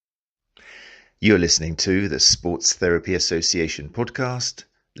You're listening to the Sports Therapy Association podcast.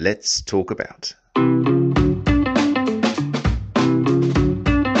 Let's talk about.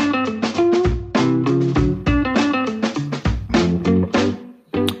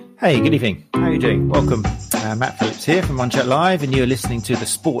 Hey, good evening. How are you doing? Welcome. Matt Phillips here from One Chat Live, and you're listening to the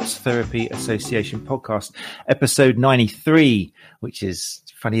Sports Therapy Association podcast, episode 93, which is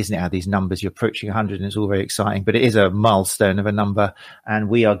funny, isn't it, how these numbers, you're approaching 100 and it's all very exciting, but it is a milestone of a number, and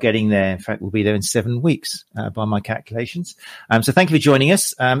we are getting there. In fact, we'll be there in 7 weeks by my calculations. So thank you for joining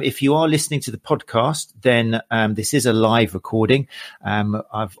us. If you are listening to the podcast, then this is a live recording.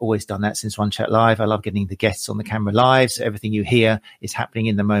 I've always done that since One Chat Live. I love getting the guests on the camera live, so everything you hear is happening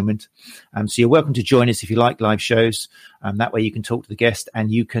in the moment. So you're welcome to join us if you like live shows. That way you can talk to the guest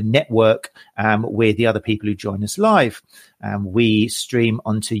and you can network with the other people who join us live. We stream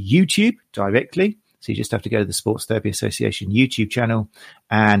onto YouTube directly. So you just have to go to the Sports Therapy Association YouTube channel.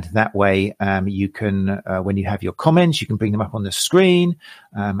 And that way you can, when you have your comments, you can bring them up on the screen.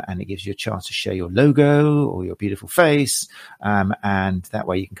 And it gives you a chance to share your logo or your beautiful face. And that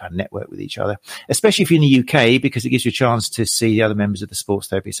way you can kind of network with each other, especially if you're in the UK, because it gives you a chance to see the other members of the Sports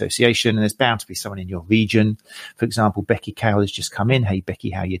Therapy Association. And there's bound to be someone in your region. For example, Becky Carroll has just come in. Hey,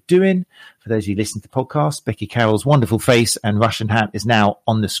 Becky, how you doing? For those of you listening to the podcast, Becky Carroll's wonderful face and Russian hat is now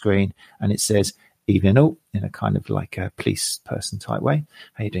on the screen. And it says, evening all, in a kind of like a police person type way.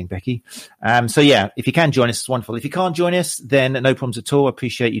 How you doing, Becky? So yeah, if you can join us, it's wonderful. If you can't join us, then no problems at all. I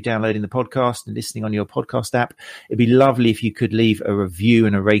appreciate you downloading the podcast and listening on your podcast app. It'd be lovely if you could leave a review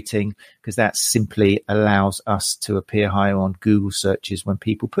and a rating, because that simply allows us to appear higher on Google searches when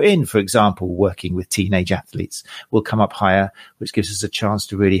people put in, for example, working with teenage athletes. We'll come up higher, which gives us a chance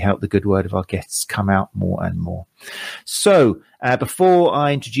to really help the good word of our guests come out more and more. So before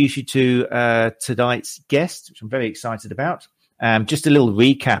I introduce you to tonight's guest, which I'm very excited about, just a little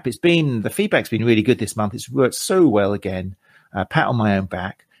recap. The feedback's been really good this month. It's worked so well again. Pat on my own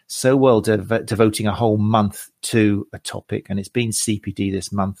back. So well devoting a whole month to a topic, and it's been CPD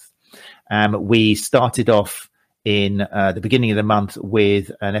this month. We started off in the beginning of the month with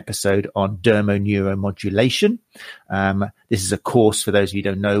an episode on dermoneuromodulation. This is a course, for those of you who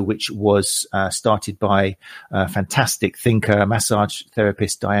don't know, which was started by a fantastic thinker, massage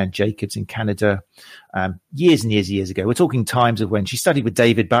therapist, Diane Jacobs in Canada, years and years ago. We're talking times of when she studied with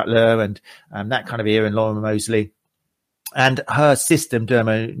David Butler and that kind of era, and Laura Mosley. And her system,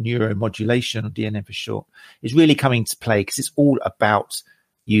 dermoneuromodulation, or DNM for short, is really coming to play because it's all about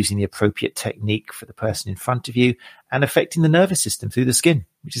using the appropriate technique for the person in front of you and affecting the nervous system through the skin,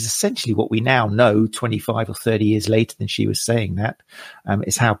 which is essentially what we now know 25 or 30 years later than she was saying that.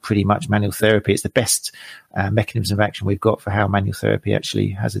 Is how pretty much manual therapy, it's the best mechanism of action we've got for how manual therapy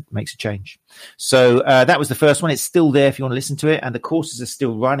actually makes a change. So that was the first one. It's still there if you want to listen to it, and the courses are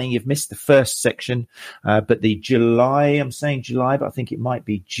still running. You've missed the first section, but the July, I'm saying July, but I think it might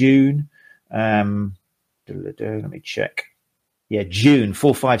be June. Let me check. Yeah, June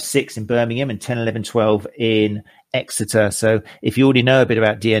 4, 5, 6 in Birmingham and 10, 11, 12 in Exeter. So if you already know a bit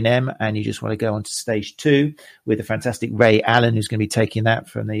about DNM and you just want to go on to stage 2 with the fantastic Ray Allen, who's going to be taking that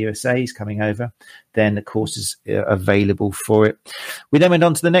from the USA, he's coming over, then the course is available for it. We then went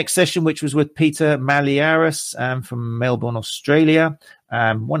on to the next session, which was with Peter Malliaras from Melbourne, Australia,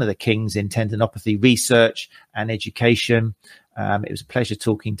 one of the kings in tendinopathy research and education. It was a pleasure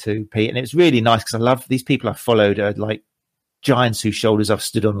talking to Pete, and it was really nice because I love these people I followed, like giants whose shoulders I've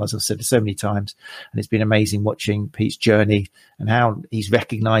stood on, as I've said so many times. And it's been amazing watching Pete's journey and how he's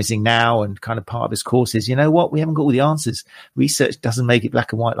recognizing now, and kind of part of his course is, you know what, we haven't got all the answers. Research doesn't make it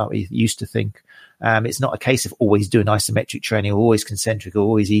black and white like we used to think. It's not a case of always doing isometric training or always concentric or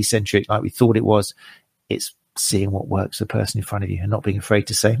always eccentric like we thought it was. It's seeing what works for the person in front of you and not being afraid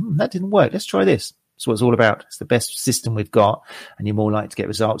to say, that didn't work, let's try this. That's what it's all about. It's the best system we've got, and you're more likely to get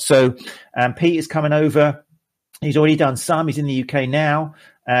results. So Pete is coming over. He's already done some. He's in the UK now.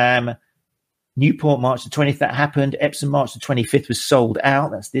 Newport, March the 20th, that happened. Epsom, March the 25th, was sold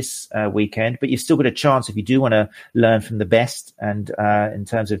out. That's this weekend. But you've still got a chance, if you do want to learn from the best, and in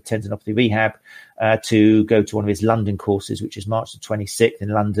terms of tendinopathy rehab, to go to one of his London courses, which is March the 26th in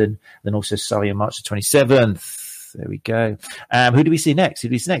London, then also Surrey on March the 27th. There we go. Who do we see next?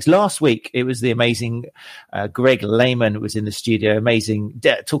 Last week, it was the amazing Greg Lehman was in the studio. Amazing.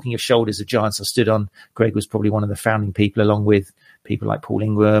 Talking of shoulders of giants I stood on, Greg was probably one of the founding people, along with people like Paul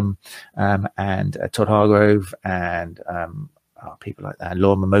Ingram and Todd Hargrove and people like that,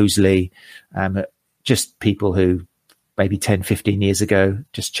 Laura Mosley, just people who maybe 10, 15 years ago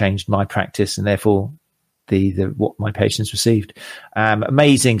just changed my practice, and therefore what my patients received.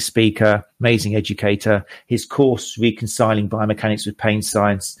 Amazing speaker, amazing educator. His course, Reconciling Biomechanics with Pain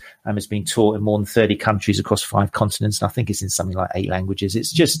Science, has been taught in more than 30 countries across 5 continents. And I think it's in something like 8 languages.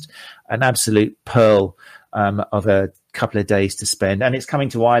 It's just an absolute pearl of a couple of days to spend. And it's coming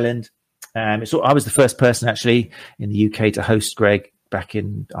to Ireland. I was the first person actually in the UK to host Greg back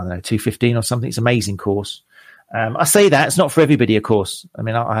in, 2015 or something. It's an amazing course. I say that it's not for everybody, of course. I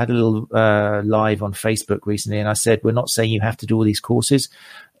mean, I had a little live on Facebook recently, and I said, we're not saying you have to do all these courses.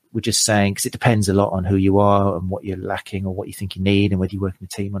 We're just saying, because it depends a lot on who you are and what you're lacking or what you think you need and whether you work in a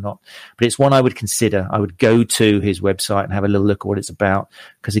team or not. But it's one I would consider. I would go to his website and have a little look at what it's about,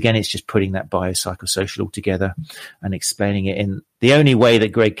 because again, it's just putting that biopsychosocial all together and explaining it in the only way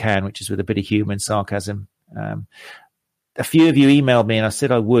that Greg can, which is with a bit of humor and sarcasm. A few of you emailed me and I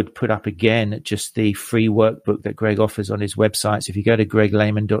said I would put up again just the free workbook that Greg offers on his website. So if you go to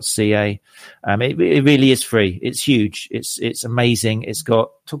greglehman.ca, it really is free. It's huge. It's amazing. It's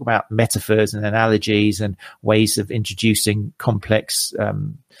got talk about metaphors and analogies and ways of introducing complex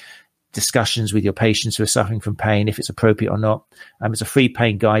discussions with your patients who are suffering from pain, if it's appropriate or not. It's a free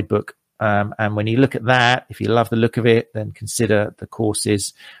pain guidebook. And when you look at that, if you love the look of it, then consider the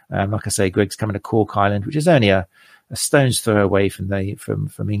courses. Like I say, Greg's coming to Cork Island, which is only a stone's throw away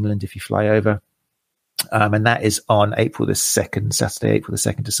from England if you fly over. And that is on April the 2nd, Saturday, April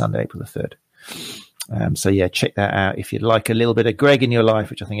the 2nd to Sunday, April the 3rd. So yeah, check that out if you'd like a little bit of Greg in your life,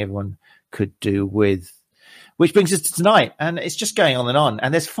 which I think everyone could do with. Which brings us to tonight, and it's just going on and on.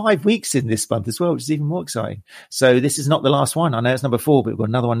 And there's 5 weeks in this month as well, which is even more exciting. So this is not the last one. I know it's number 4, but we've got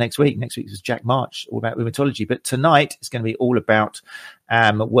another one next week. Next week was Jack March, all about rheumatology. But tonight it's going to be all about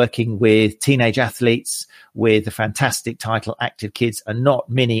working with teenage athletes with the fantastic title, Active Kids Are Not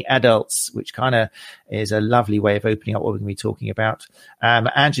Mini Adults, which kind of is a lovely way of opening up what we're going to be talking about.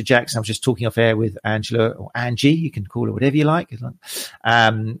 Angela Jackson, I was just talking off air with Angela, or Angie, you can call her whatever you like.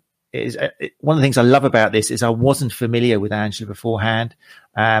 One of the things I love about this is I wasn't familiar with Angela beforehand.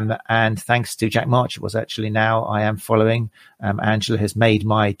 And thanks to Jack March, it was actually now I am following. Angela has made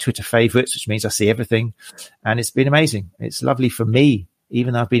my Twitter favorites, which means I see everything. And it's been amazing. It's lovely for me,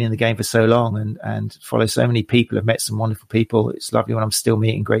 even though I've been in the game for so long and follow so many people, I've met some wonderful people. It's lovely when I'm still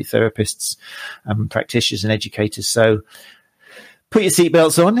meeting great therapists, practitioners and educators. So put your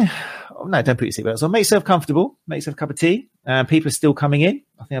seatbelts on. No, don't put your seatbelts on. Make yourself comfortable. Make yourself a cup of tea. People are still coming in.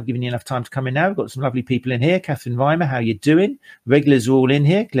 I think I've given you enough time to come in now. We've got some lovely people in here. Catherine Weimer, how you doing? Regulars are all in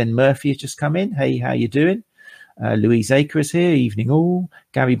here. Glenn Murphy has just come in. Hey, how you doing? Louise Aker is here. Evening all.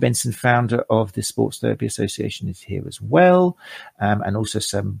 Gary Benson, founder of the Sports Therapy Association, is here as well. And also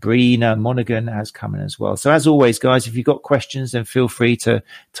Sabrina Monaghan has come in as well. So as always, guys, if you've got questions, then feel free to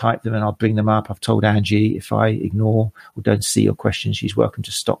type them and I'll bring them up. I've told Angie if I ignore or don't see your questions, she's welcome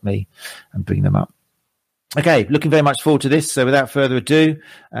to stop me and bring them up. Okay, looking very much forward to this. So without further ado,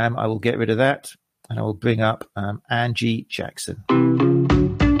 I will get rid of that and I will bring up Angie Jackson.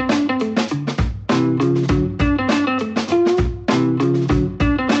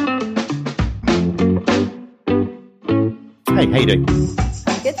 Hey, how you doing?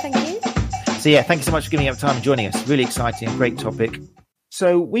 I'm good, thank you. So yeah, thank you so much for giving up time and joining us. Really exciting, great topic.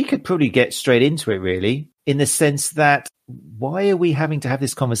 So we could probably get straight into it really, in the sense that why are we having to have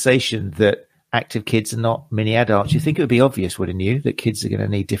this conversation that active kids are not mini adults? You think it would be obvious, wouldn't you, that kids are going to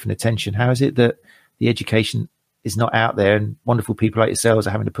need different attention? How is it that the education is not out there and wonderful people like yourselves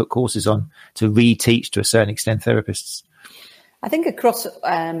are having to put courses on to reteach to a certain extent therapists? I think across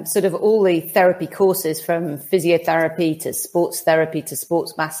sort of all the therapy courses, from physiotherapy to sports therapy to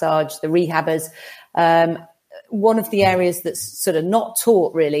sports massage, the rehabbers, one of the areas that's sort of not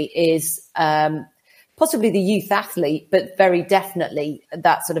taught really is possibly the youth athlete, but very definitely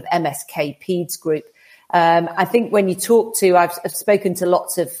that sort of MSK PEDS group. I think when you talk to, I've spoken to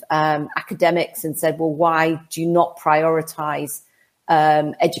lots of academics and said, well, why do you not prioritize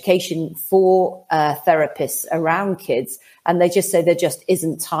education for therapists around kids? And they just say there just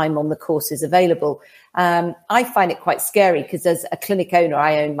isn't time on the courses available. I find it quite scary because as a clinic owner,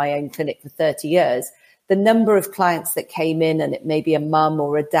 I owned my own clinic for 30 years. The number of clients that came in and it may be a mum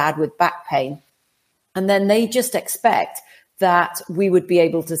or a dad with back pain, and then they just expect that we would be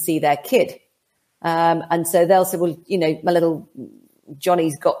able to see their kid. And so they'll say, well, you know, my little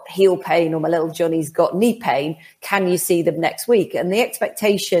Johnny's got heel pain or my little Johnny's got knee pain. Can you see them next week? And the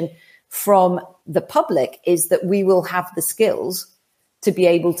expectation from the public is that we will have the skills to be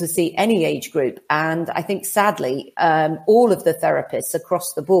able to see any age group. And I think sadly, all of the therapists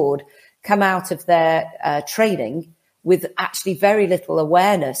across the board come out of their training with actually very little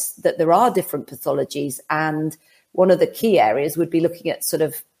awareness that there are different pathologies and one of the key areas would be looking at sort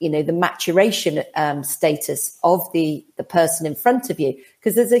of, the maturation status of the person in front of you,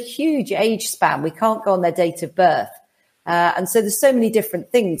 because there's a huge age span. We can't go on their date of birth. And so there's so many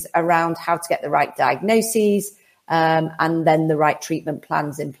different things around how to get the right diagnoses and then the right treatment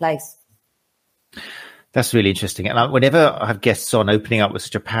plans in place. That's really interesting. And whenever I have guests on opening up with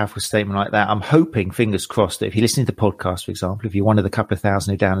such a powerful statement like that, I'm hoping, fingers crossed, that if you're listening to the podcast, for example, if you're one of the couple of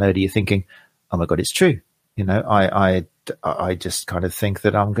thousand who download it, you're thinking, oh my God, it's true. I just kind of think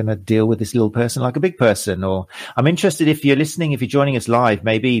that I'm going to deal with this little person like a big person. Or I'm interested, if you're listening, if you're joining us live,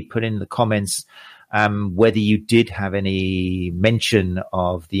 maybe put in the comments whether you did have any mention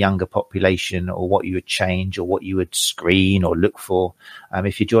of the younger population, or what you would change, or what you would screen or look for.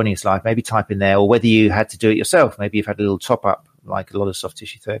 If you're joining us live, maybe type in there, or whether you had to do it yourself. Maybe you've had a little top up like a lot of soft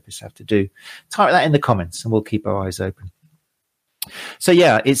tissue therapists have to do. Type that in the comments and we'll keep our eyes open. So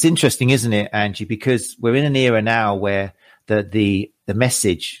yeah, it's interesting, isn't it, Angie? Because we're in an era now where the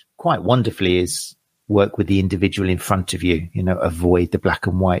message quite wonderfully is work with the individual in front of you, avoid the black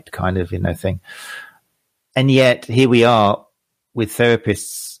and white kind of, thing. And yet here we are with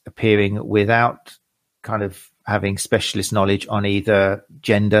therapists appearing without kind of having specialist knowledge on either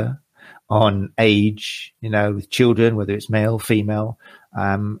gender, on age, with children, whether it's male, female.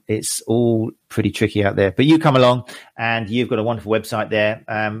 It's all pretty tricky out there, but you come along and you've got a wonderful website there.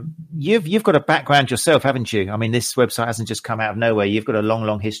 You've got a background yourself, haven't you? I mean, this website hasn't just come out of nowhere. You've got a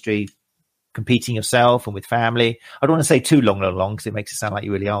long history competing yourself and with family. I don't want to say too long because it makes it sound like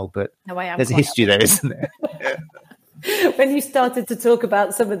you're really old, but there's a history there, isn't there? When you started to talk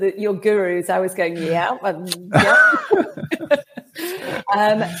about some of your gurus, I was going, yeah.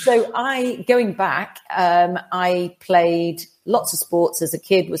 So going back, I played lots of sports as a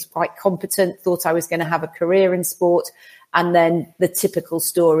kid, was quite competent, thought I was going to have a career in sport. And then the typical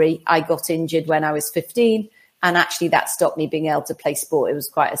story, I got injured when I was 15. And actually that stopped me being able to play sport. It was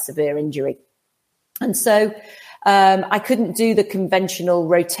quite a severe injury. And so I couldn't do the conventional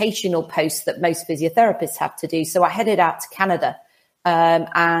rotational posts that most physiotherapists have to do. So I headed out to Canada.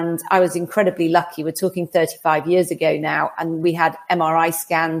 And I was incredibly lucky. We're talking 35 years ago now. And we had MRI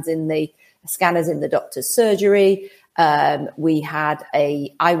scanners in the doctor's surgery. I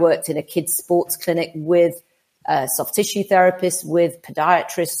worked in a kids sports clinic with soft tissue therapists, with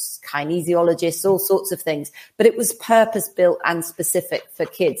podiatrists, kinesiologists, all sorts of things. But it was purpose built and specific for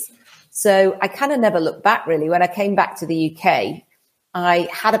kids. So I kind of never looked back, really. When I came back to the UK, I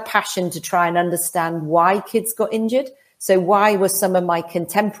had a passion to try and understand why kids got injured. So why were some of my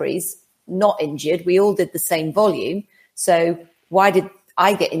contemporaries not injured? We all did the same volume. So why did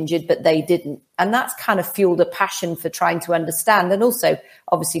I get injured, but they didn't? And that's kind of fueled a passion for trying to understand and also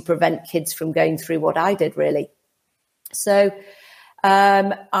obviously prevent kids from going through what I did, really. So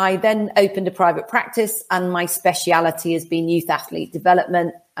I then opened a private practice, and my speciality has been youth athlete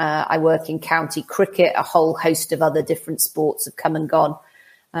development. I work in county cricket. A whole host of other different sports have come and gone.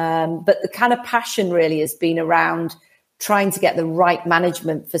 But the kind of passion really has been around trying to get the right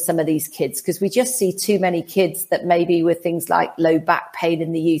management for some of these kids, because we just see too many kids that maybe with things like low back pain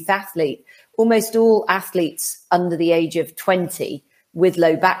in the youth athlete. Almost all athletes under the age of 20 with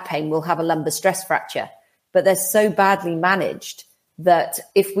low back pain will have a lumbar stress fracture, but they're so badly managed that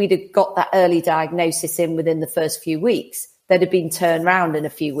if we'd have got that early diagnosis in within the first few weeks, they'd have been turned around in a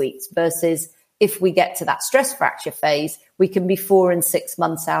few weeks, versus if we get to that stress fracture phase, we can be 4 and 6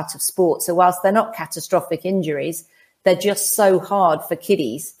 months out of sport. So whilst they're not catastrophic injuries, they're just so hard for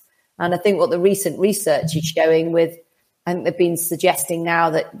kiddies. And I think what the recent research is showing with, I think they've been suggesting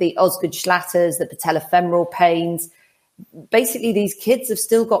now that the Osgood-Schlatters, the patellofemoral pains, basically these kids have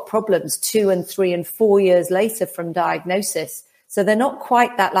still got problems 2 and 3 and 4 years later from diagnosis. So they're not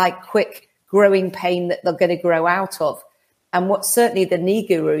quite that like quick growing pain that they're going to grow out of. And what certainly the knee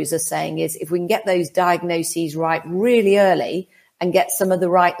gurus are saying is if we can get those diagnoses right really early and get some of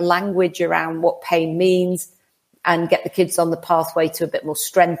the right language around what pain means and get the kids on the pathway to a bit more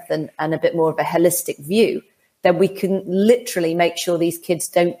strength and a bit more of a holistic view, then we can literally make sure these kids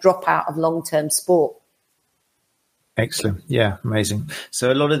don't drop out of long-term sport. Excellent. Yeah, amazing.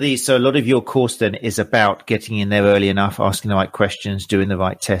 So a lot of your course then is about getting in there early enough, asking the right questions, doing the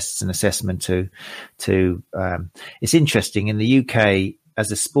right tests and assessment to it's interesting in the UK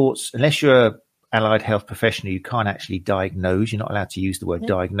as a sports, unless you're a allied health professional, you can't actually diagnose. You're not allowed to use the word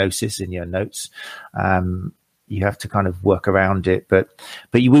diagnosis in your notes. You have to kind of work around it, but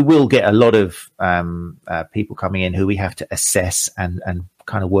we will get a lot of people coming in who we have to assess and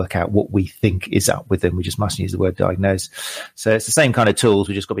kind of work out what we think is up with them. We just mustn't use the word diagnose. So it's the same kind of tools.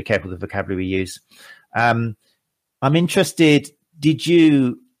 We just got to be careful of the vocabulary we use. I'm interested. Did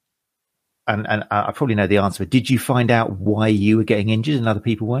you? and I probably know the answer, but did you find out why you were getting injured and other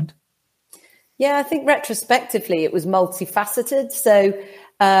people weren't? Yeah, I think retrospectively it was multifaceted. So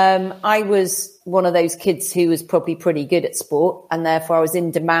I was one of those kids who was probably pretty good at sport, and therefore I was in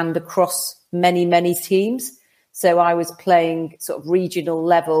demand across many, many teams. So I was playing sort of regional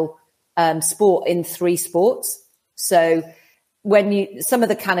level sport in 3 sports. So some of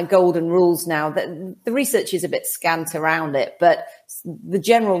the kind of golden rules now, that the research is a bit scant around it, but the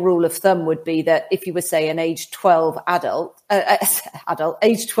general rule of thumb would be that if you were, say, an age 12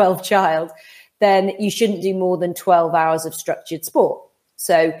 age 12 child, then you shouldn't do more than 12 hours of structured sport.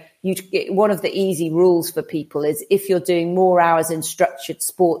 So one of the easy rules for people is if you're doing more hours in structured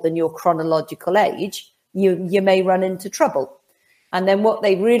sport than your chronological age, you may run into trouble. And then what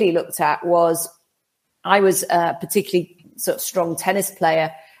they really looked at was, I was a particularly sort of strong tennis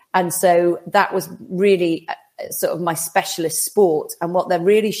player. And so that was really sort of my specialist sport. And what they're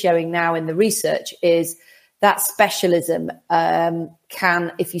really showing now in the research is that specialism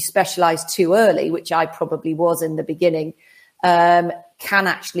can, if you specialize too early, which I probably was in the beginning, can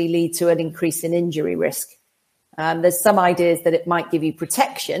actually lead to an increase in injury risk. There's some ideas that it might give you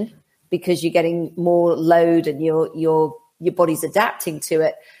protection because you're getting more load and your body's adapting to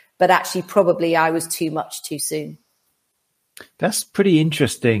it. But actually, probably I was too much too soon. That's pretty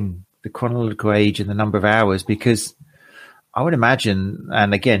interesting, the chronological age and the number of hours, because I would imagine,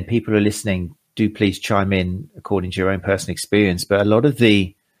 and again, people who are listening, do please chime in according to your own personal experience, but a lot of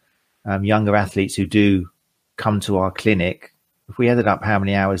the younger athletes who do come to our clinic, if we added up how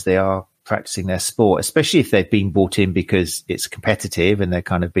many hours they are practicing their sport, especially if they've been brought in because it's competitive and they're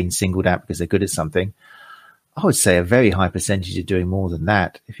kind of being singled out because they're good at something, I would say a very high percentage are doing more than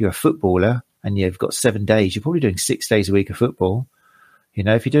that. If you're a footballer and you've got 7 days, you're probably doing 6 days a week of football. You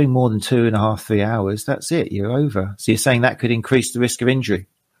know, if you're doing more than 2.5, 3 hours, that's it. You're over. So you're saying that could increase the risk of injury?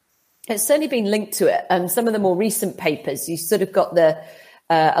 It's certainly been linked to it. And some of the more recent papers, you sort of got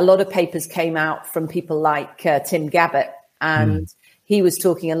a lot of papers came out from people like Tim Gabbett, and he was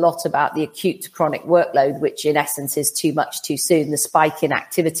talking a lot about the acute to chronic workload, which in essence is too much too soon, the spike in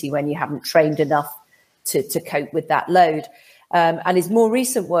activity when you haven't trained enough to cope with that load. And his more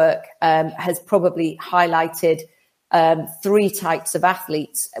recent work has probably highlighted 3 types of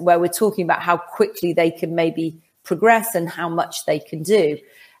athletes where we're talking about how quickly they can maybe progress and how much they can do.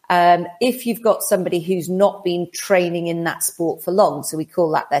 If you've got somebody who's not been training in that sport for long, so we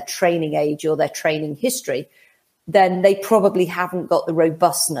call that their training age or their training history, then they probably haven't got the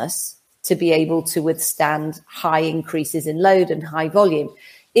robustness to be able to withstand high increases in load and high volume.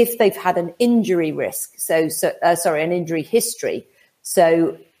 If they've had an injury risk, an injury history.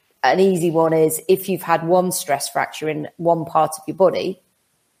 So an easy one is if you've had one stress fracture in one part of your body,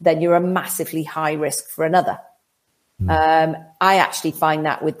 then you're a massively high risk for another. I actually find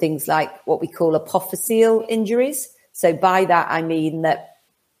that with things like what we call apophyseal injuries. So by that, I mean that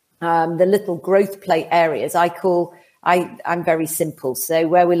the little growth plate areas I'm very simple. So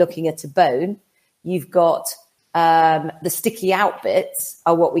where we're looking at a bone, you've got the sticky out bits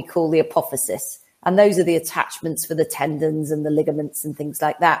are what we call the apophysis. And those are the attachments for the tendons and the ligaments and things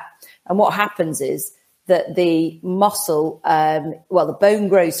like that. And what happens is that the muscle, the bone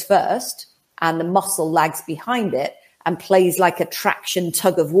grows first and the muscle lags behind it and plays like a traction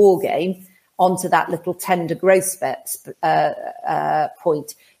tug of war game onto that little tender growth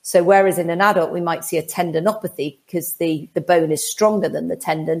point. So whereas in an adult, we might see a tendinopathy because the bone is stronger than the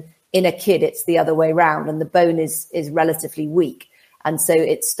tendon. In a kid, it's the other way around, and the bone is relatively weak. And so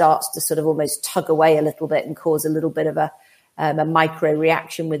it starts to sort of almost tug away a little bit and cause a little bit of a micro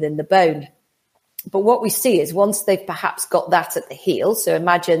reaction within the bone. But what we see is once they've perhaps got that at the heel, so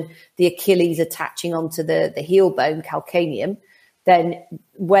imagine the Achilles attaching onto the heel bone, calcaneum, then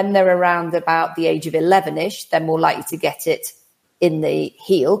when they're around about the age of 11-ish, they're more likely to get it in the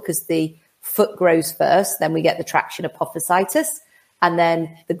heel because the foot grows first, then we get the traction apophysitis, and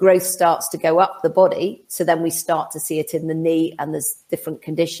then the growth starts to go up the body. So then we start to see it in the knee, and there's different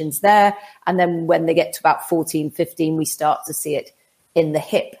conditions there. And then when they get to about 14, 15, we start to see it in the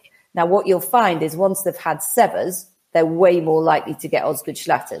hip. Now, what you'll find is once they've had severs, they're way more likely to get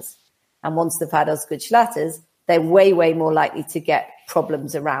Osgood-Schlatters. And once they've had Osgood-Schlatters, they're way, way more likely to get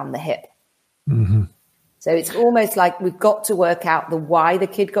problems around the hip. Mm-hmm. So it's almost like we've got to work out the why the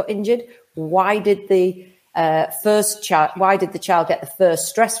kid got injured. Why did the child get the first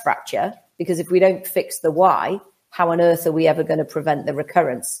stress fracture? Because if we don't fix the why, how on earth are we ever going to prevent the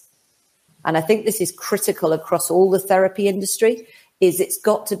recurrence? And I think this is critical across all the therapy industry, is it's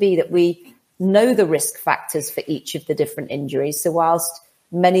got to be that we know the risk factors for each of the different injuries. So whilst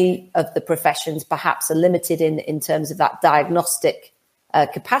many of the professions perhaps are limited in terms of that diagnostic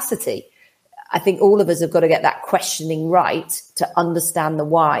capacity, I think all of us have got to get that questioning right to understand the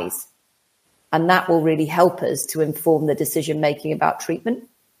whys. And that will really help us to inform the decision making about treatment.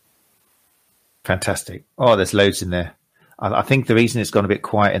 Fantastic. Oh, there's loads in there. I think the reason it's gone a bit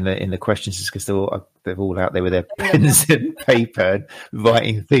quiet in the questions is because they're all out there with their pens and paper and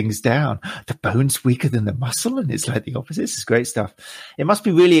writing things down. The bone's weaker than the muscle, and it's like the opposite. This is great stuff. It must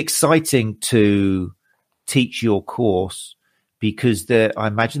be really exciting to teach your course, because I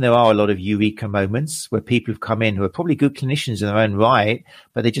imagine there are a lot of eureka moments where people have come in who are probably good clinicians in their own right,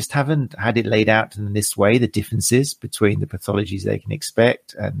 but they just haven't had it laid out in this way, the differences between the pathologies they can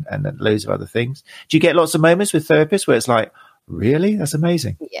expect and loads of other things. Do you get lots of moments with therapists where it's like, really? That's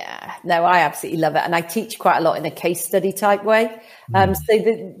amazing. Yeah, no, I absolutely love it. And I teach quite a lot in a case study type way. So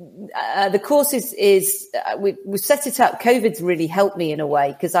the course is we've set it up. COVID's really helped me in a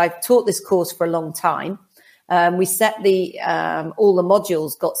way, because I've taught this course for a long time. We set all the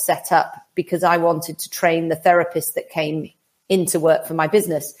modules got set up because I wanted to train the therapists that came into work for my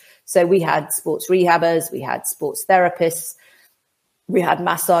business. So we had sports rehabbers, we had sports therapists, we had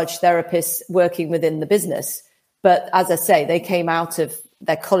massage therapists working within the business. But as I say, they came out of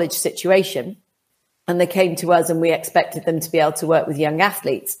their college situation and they came to us, and we expected them to be able to work with young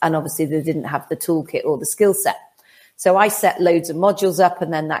athletes. And obviously they didn't have the toolkit or the skill set. So I set loads of modules up,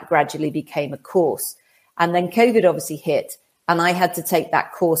 and then that gradually became a course. And then COVID obviously hit, and I had to take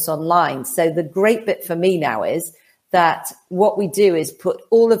that course online. So the great bit for me now is that what we do is put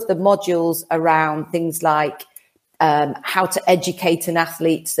all of the modules around things like how to educate an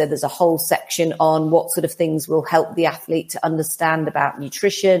athlete. So there's a whole section on what sort of things will help the athlete to understand about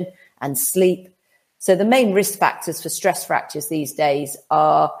nutrition and sleep. So the main risk factors for stress fractures these days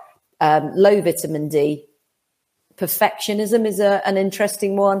are low vitamin D. Perfectionism is an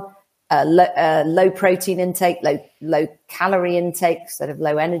interesting one. Low protein intake, low calorie intake, sort of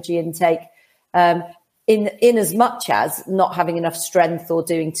low energy intake, in as much as not having enough strength or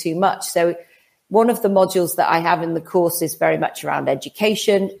doing too much. So one of the modules that I have in the course is very much around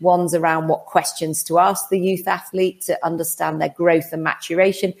education. One's around what questions to ask the youth athlete to understand their growth and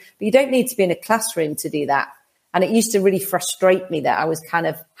maturation. But you don't need to be in a classroom to do that. And it used to really frustrate me that I was kind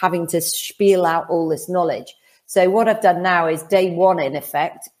of having to spiel out all this knowledge. So what I've done now is day one, in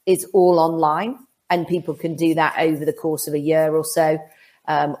effect, is all online, and people can do that over the course of a year or so,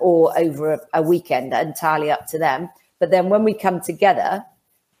 or over a weekend, entirely up to them. But then when we come together,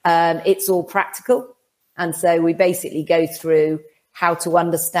 it's all practical. And so we basically go through how to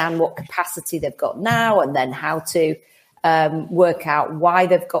understand what capacity they've got now, and then how to work out why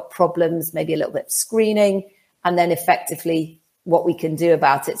they've got problems, maybe a little bit of screening, and then effectively what we can do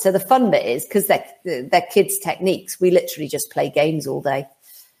about it. So the fun bit is, because they're kids' techniques, we literally just play games all day.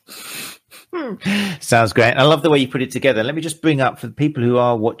 Sounds great. I love the way you put it together. Let me just bring up, for the people who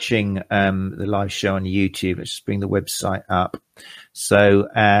are watching the live show on YouTube, let's just bring the website up. So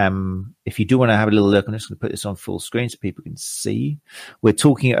if you do want to have a little look, I'm just going to put this on full screen so people can see. We're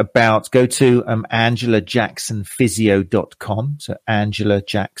talking about, go to AngelaJacksonPhysio.com. So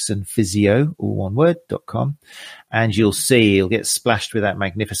AngelaJacksonPhysio, all one word, .com. And you'll get splashed with that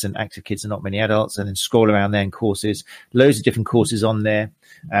magnificent Active Kids and Not Many Adults, and then scroll around there in courses, loads of different courses on there.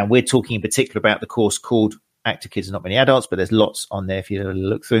 And we're talking in particular about the course called Active Kids and Not Many Adults, but there's lots on there if you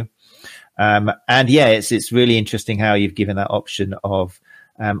look through. And yeah, it's really interesting how you've given that option of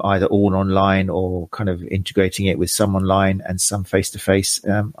either all online or kind of integrating it with some online and some face-to-face.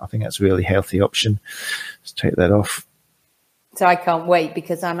 I think that's a really healthy option. Let's take that off. So I can't wait,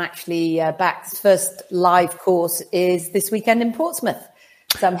 because I'm actually back. First live course is this weekend in Portsmouth.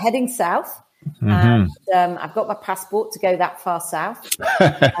 So I'm heading south. And I've got my passport to go that far south.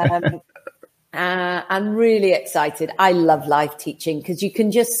 I'm really excited. I love live teaching, because you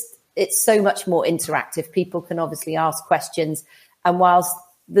can it's so much more interactive. People can obviously ask questions. And whilst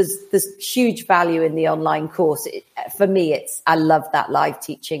there's huge value in the online course, for me, I love that live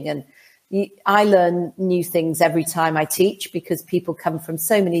teaching. And I learn new things every time I teach, because people come from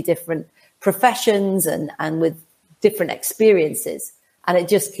so many different professions and with different experiences. And it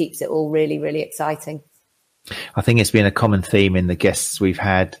just keeps it all really, really exciting. I think it's been a common theme in the guests we've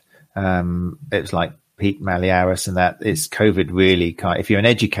had. It's like Pete Malliaris, and that it's COVID really if you're an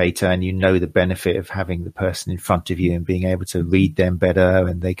educator and you know the benefit of having the person in front of you and being able to read them better,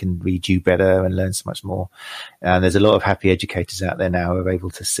 and they can read you better and learn so much more. And there's a lot of happy educators out there now who are able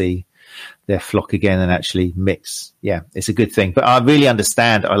to see their flock again and actually mix. Yeah, it's a good thing. But I really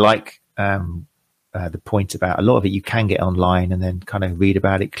understand. I like the point about a lot of it you can get online and then kind of read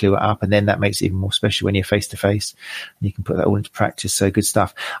about it, clue it up, and then that makes it even more special when you're face to face and you can put that all into practice. So good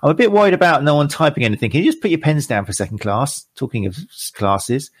stuff. I'm a bit worried about no one typing anything. Can you just put your pens down for a second, class? Talking of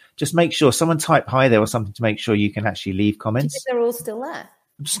classes, just make sure someone type hi there or something to make sure you can actually leave comments. Do you think they're all still there?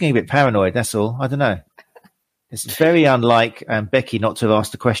 I'm just getting a bit paranoid, that's all. I don't know. It's very unlike Becky not to have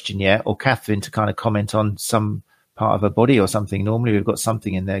asked a question yet, or Catherine to kind of comment on some part of her body or something. Normally we've got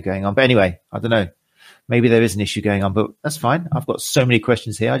something in there going on. But anyway, I don't know. Maybe there is an issue going on, but that's fine. I've got so many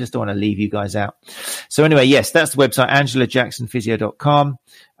questions here. I just don't want to leave you guys out. So anyway, yes, that's the website, angelajacksonphysio.com.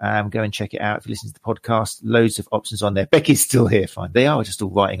 Go and check it out. If you listen to the podcast, loads of options on there. Becky's still here. Fine. They are just all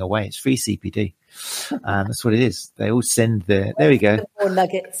writing away. It's free CPD. That's what it is. They all send there we go. More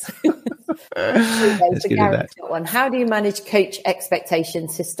nuggets. Let's get that. One. How do you manage coach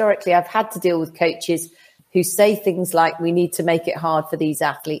expectations? Historically, I've had to deal with coaches who say things like, we need to make it hard for these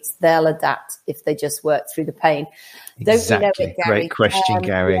athletes. They'll adapt if they just work through the pain. Exactly. Don't you know it, Gary? Great question,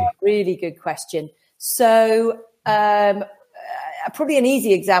 Gary. Yeah, really good question. So probably an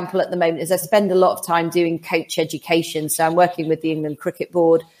easy example at the moment is I spend a lot of time doing coach education. So I'm working with the England Cricket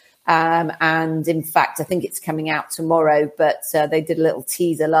Board. And in fact, I think it's coming out tomorrow, but they did a little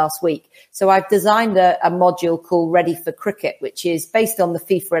teaser last week. So I've designed a module called Ready for Cricket, which is based on the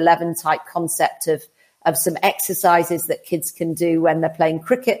FIFA 11 type concept of some exercises that kids can do when they're playing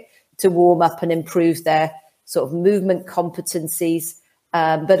cricket to warm up and improve their sort of movement competencies,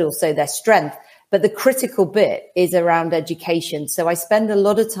 but also their strength. But the critical bit is around education. So I spend a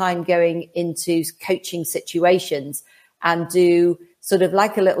lot of time going into coaching situations and do sort of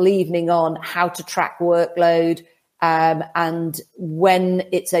like a little evening on how to track workload, and when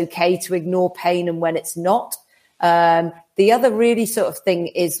it's okay to ignore pain and when it's not. The other really sort of thing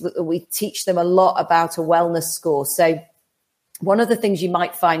is we teach them a lot about a wellness score. So one of the things you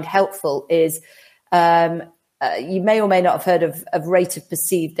might find helpful is you may or may not have heard of rate of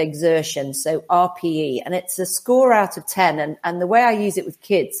perceived exertion, so RPE, and it's a score out of 10. And the way I use it with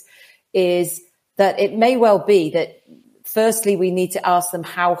kids is that it may well be that firstly, we need to ask them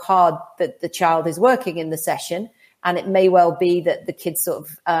how hard the child is working in the session. And it may well be that the kids sort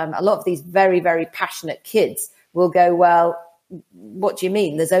of, a lot of these very, very passionate kids will go, well, what do you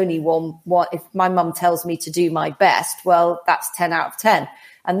mean? There's only one. If my mum tells me to do my best, well, that's 10 out of 10.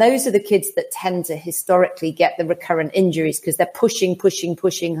 And those are the kids that tend to historically get the recurrent injuries because they're pushing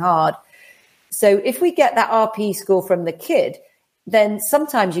hard. So if we get that RPE score from the kid, then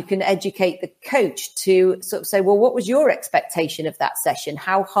sometimes you can educate the coach to sort of say, well, what was your expectation of that session?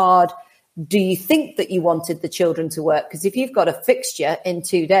 How hard do you think that you wanted the children to work? Because if you've got a fixture in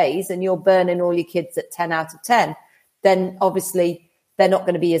 2 days and you're burning all your kids at 10 out of 10, then obviously they're not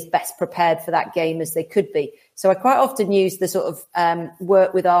going to be as best prepared for that game as they could be. So I quite often use the sort of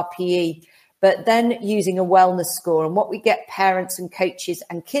work with RPE, but then using a wellness score. And what we get parents and coaches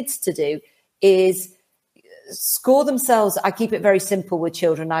and kids to do is score themselves. I keep it very simple with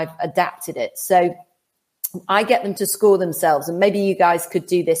children. I've adapted it. So I get them to score themselves, and maybe you guys could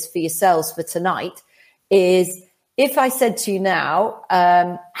do this for yourselves for tonight, is if I said to you now,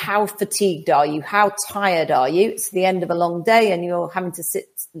 how fatigued are you? How tired are you? It's the end of a long day and you're having to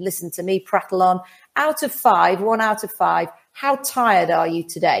listen to me prattle on. Out of 5, 1 out of 5, how tired are you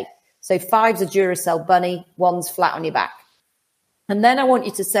today? So 5's a Duracell bunny, 1's flat on your back. And then I want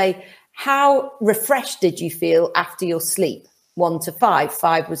you to say, how refreshed did you feel after your sleep? 1 to 5.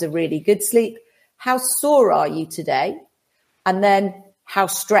 5 was a really good sleep. How sore are you today? And then how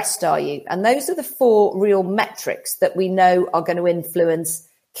stressed are you? And those are the 4 real metrics that we know are going to influence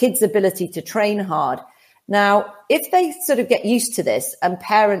kids' ability to train hard. Now, if they sort of get used to this and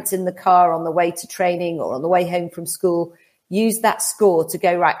parents in the car on the way to training or on the way home from school use that score to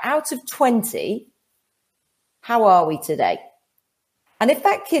go, right, out of 20, how are we today? And if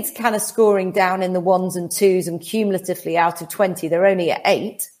that kid's kind of scoring down in the 1s and 2s and cumulatively out of 20, they're only at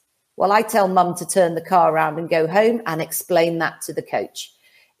 8, well, I tell mum to turn the car around and go home and explain that to the coach.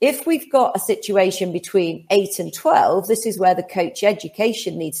 If we've got a situation between 8 and 12, this is where the coach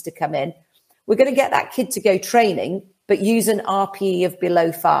education needs to come in. We're going to get that kid to go training, but use an RPE of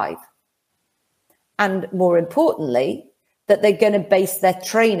below 5. And more importantly, that they're going to base their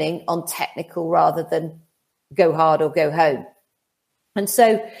training on technical rather than go hard or go home. And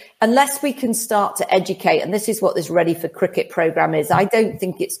so unless we can start to educate, and this is what this Ready for Cricket program is, I don't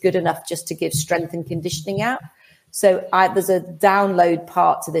think it's good enough just to give strength and conditioning out. So there's a download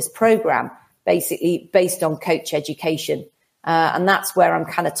part to this program, basically based on coach education. And that's where I'm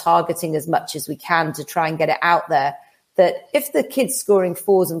kind of targeting as much as we can to try and get it out there, that if the kid's scoring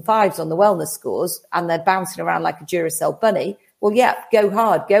 4s and 5s on the wellness scores and they're bouncing around like a Duracell bunny, well, yeah, go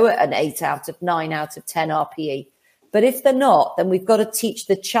hard, go at an 8 out of 9 out of 10 RPE. But if they're not, then we've got to teach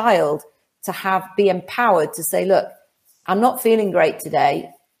the child to be empowered to say, look, I'm not feeling great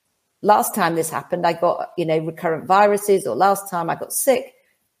today. Last time this happened, I got, recurrent viruses, or last time I got sick,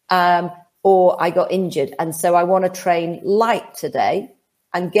 or I got injured. And so I want to train light today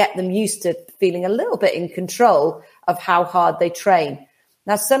and get them used to feeling a little bit in control of how hard they train.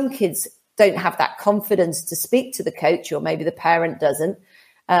 Now, some kids don't have that confidence to speak to the coach, or maybe the parent doesn't.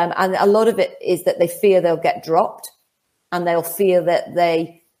 And a lot of it is that they fear they'll get dropped, and they'll fear that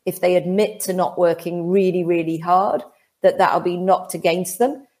if they admit to not working really, really hard, that'll be knocked against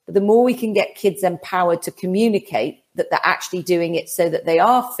them. But the more we can get kids empowered to communicate that they're actually doing it so that they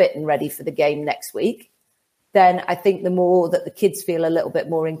are fit and ready for the game next week, then I think the more that the kids feel a little bit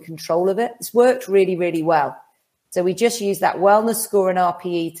more in control of it. It's worked really, really well. So we just use that wellness score and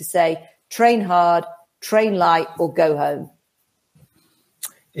RPE to say, train hard, train light, or go home.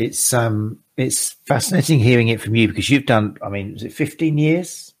 It's fascinating hearing it from you, because you've done, was it 15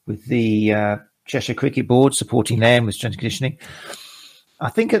 years with the Cheshire Cricket Board, supporting them with strength and conditioning? I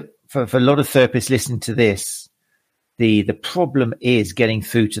think for a lot of therapists listening to this, the problem is getting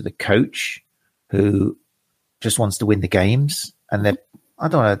through to the coach who just wants to win the games. And I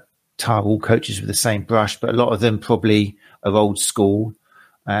don't want to tar all coaches with the same brush, but a lot of them probably are old school,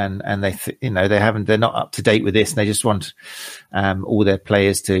 and they're not up to date with this, and they just want all their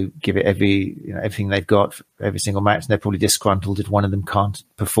players to give it everything they've got for every single match, and they're probably disgruntled if one of them can't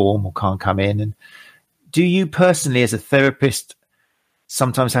perform or can't come in. And do you personally, as a therapist,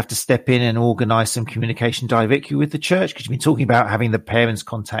 sometimes have to step in and organise some communication directly with the church? Because you've been talking about having the parents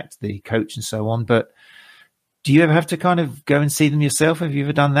contact the coach and so on, but do you ever have to kind of go and see them yourself? Have you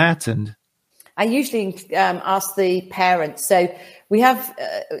ever done that? And I usually ask the parents. So we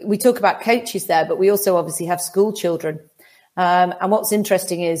talk about coaches there, but we also obviously have school children. And what's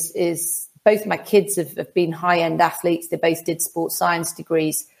interesting is both my kids have been high-end athletes. They both did sports science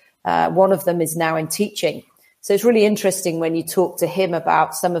degrees. One of them is now in teaching. So it's really interesting when you talk to him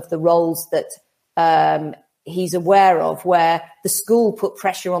about some of the roles that he's aware of, where the school put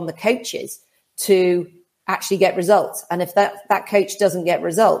pressure on the coaches to actually get results. And if that coach doesn't get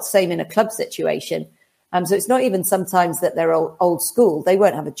results, same in a club situation. So it's not even sometimes that they're old school. They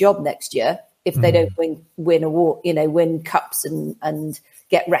won't have a job next year if they don't win award, win cups and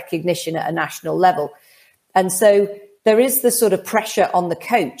get recognition at a national level. And so there is the sort of pressure on the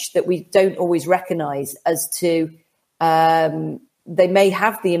coach that we don't always recognize as to they may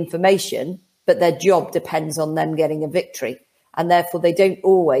have the information, but their job depends on them getting a victory. And therefore, they don't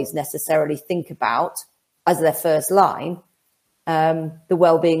always necessarily think about, as their first line, the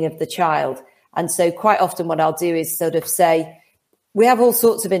well-being of the child. And so quite often what I'll do is sort of say, we have all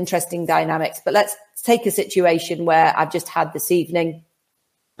sorts of interesting dynamics, but let's take a situation where I've just had this evening.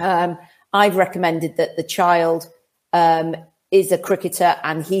 I've recommended that the child is a cricketer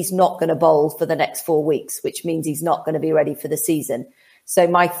and he's not going to bowl for the next 4 weeks, which means he's not going to be ready for the season. So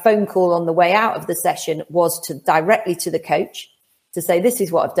my phone call on the way out of the session was directly to the coach to say, this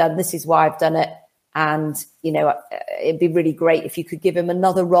is what I've done. This is why I've done it. And, it'd be really great if you could give him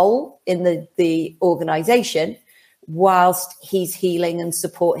another role in the organization whilst he's healing and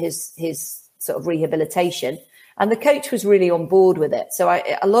support his sort of rehabilitation. And the coach was really on board with it. So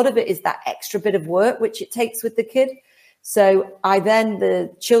a lot of it is that extra bit of work, which it takes with the kid. So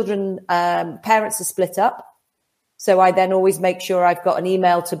the children, parents are split up. So I then always make sure I've got an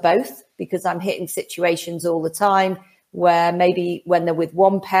email to both, because I'm hitting situations all the time where maybe when they're with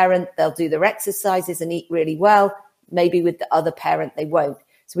one parent, they'll do their exercises and eat really well. Maybe with the other parent, they won't.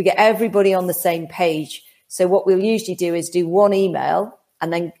 So we get everybody on the same page. So what we'll usually do is do one email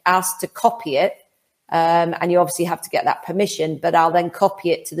and then ask to copy it. And you obviously have to get that permission, but I'll then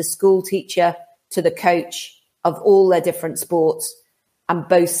copy it to the school teacher, to the coach of all their different sports, and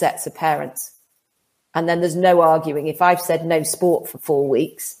both sets of parents. And then there's no arguing. If I've said no sport for 4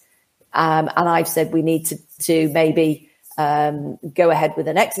 weeks, and I've said we need to maybe go ahead with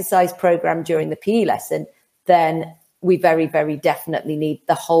an exercise program during the PE lesson, then we very, very definitely need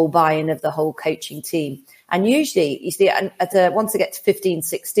the whole buy-in of the whole coaching team. And usually, you see, once they get to 15,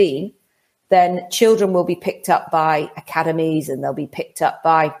 16, then children will be picked up by academies and they'll be picked up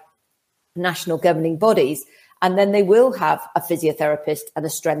by national governing bodies. And then they will have a physiotherapist and a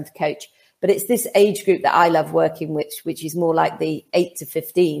strength coach. But it's this age group that I love working with, which is more like the 8 to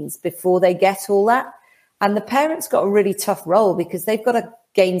 15s before they get all that. And the parents got a really tough role because they've got to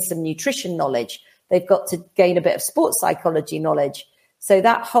gain some nutrition knowledge. They've got to gain a bit of sports psychology knowledge. So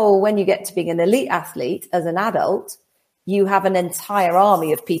that whole, when you get to being an elite athlete as an adult, you have an entire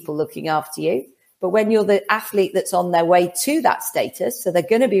army of people looking after you. But when you're the athlete that's on their way to that status, so they're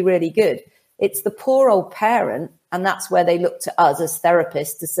going to be really good, it's the poor old parent. And that's where they look to us as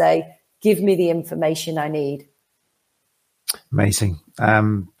therapists to say, give me the information I need. Amazing.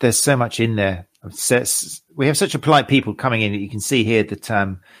 There's so much in there. We have such a polite people coming in that you can see here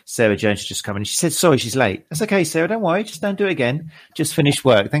that Sarah Jones has just come in. She said, sorry, she's late. That's okay, Sarah. Don't worry. Just don't do it again. Just finish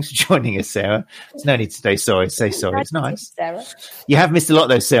work. Thanks for joining us, Sarah. There's no need to say sorry. Say sorry. It's nice. Sarah. You have missed a lot,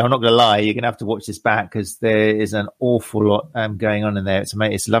 though, Sarah. I'm not going to lie. You're going to have to watch this back because there is an awful lot going on in there.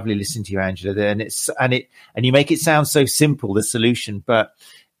 It's lovely listening to you, Angela. And you make it sound so simple, the solution, but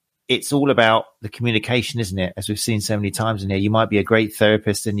it's all about the communication, isn't it? As we've seen so many times in here, you might be a great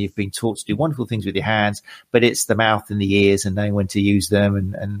therapist and you've been taught to do wonderful things with your hands, but it's the mouth and the ears and knowing when to use them.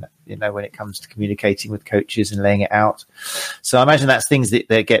 And when it comes to communicating with coaches and laying it out. So I imagine that's things that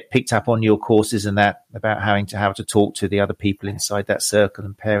get picked up on your courses and that about how to talk to the other people inside that circle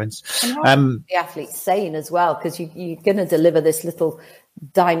and parents. And the athlete's sane as well, because you're going to deliver this little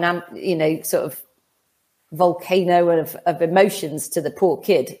dynamic, sort of volcano of emotions to the poor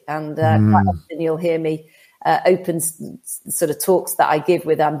kid. And quite often you'll hear me open sort of talks that I give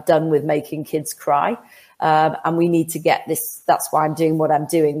with, I'm done with making kids cry. And we need to get this. That's why I'm doing what I'm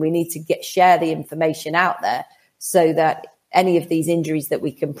doing. We need to share the information out there so that any of these injuries that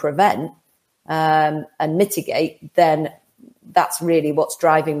we can prevent and mitigate, then that's really what's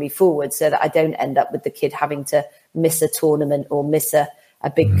driving me forward, so that I don't end up with the kid having to miss a tournament or miss a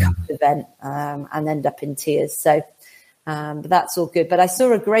big cup event and end up in tears. So but that's all good. But I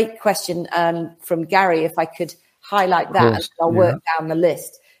saw a great question from Gary, if I could highlight that, and I'll work down the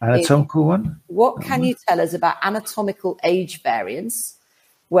list. Anatomical one. What can you tell us about anatomical age variance,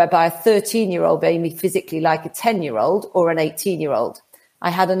 whereby a 13-year-old may be physically like a 10-year-old or an 18-year-old? I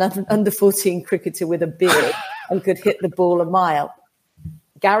had an under 14 cricketer with a beard and could hit the ball a mile.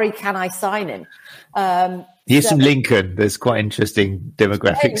 Gary, can I sign him? He's from Lincoln. There's quite interesting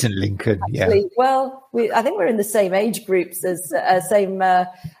demographics in Lincoln. Actually, yeah. Well, I think we're in the same age groups as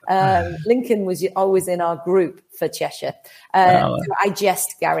Lincoln was always in our group for Cheshire. So I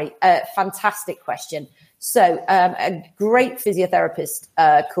jest, Gary. Fantastic question. So a great physiotherapist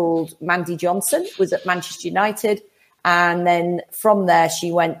called Mandy Johnson was at Manchester United. And then from there,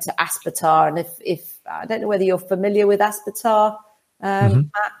 she went to Aspetar. And if I don't know whether you're familiar with Aspetar,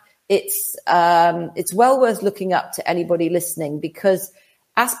 Matt, it's well worth looking up to anybody listening, because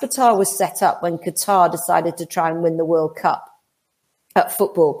Aspetar was set up when Qatar decided to try and win the World Cup at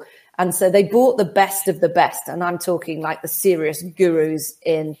football. And so they brought the best of the best. And I'm talking like the serious gurus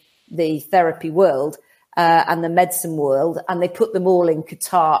in the therapy world and the medicine world. And they put them all in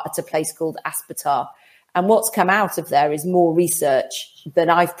Qatar at a place called Aspetar. And what's come out of there is more research than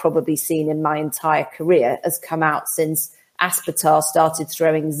I've probably seen in my entire career has come out since Aspetar started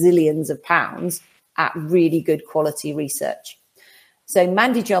throwing zillions of pounds at really good quality research. So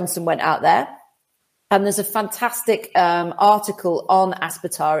Mandy Johnson went out there, and there's a fantastic article on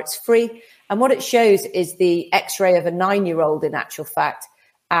Aspetar. It's free. And what it shows is the X-ray of a 9-year-old in actual fact.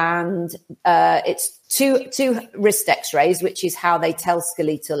 And it's two wrist X-rays, which is how they tell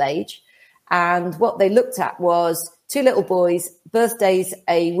skeletal age. And what they looked at was two little boys, birthdays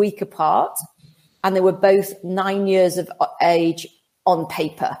a week apart, and they were both 9 years of age on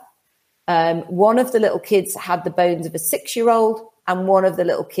paper. One of the little kids had the bones of a 6-year-old, and one of the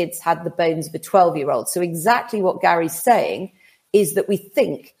little kids had the bones of a 12-year-old. So exactly what Gary's saying is that we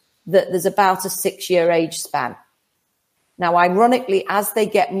think that there's about a 6-year age span. Now, ironically, as they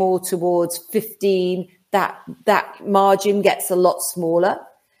get more towards 15, that margin gets a lot smaller.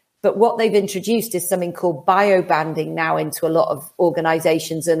 But what they've introduced is something called biobanding now into a lot of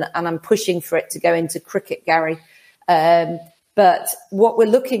organizations. And I'm pushing for it to go into cricket, Gary. But what we're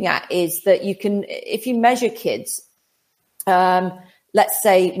looking at is that you can, if you measure kids, let's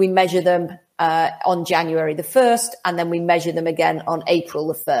say we measure them on January the 1st, and then we measure them again on April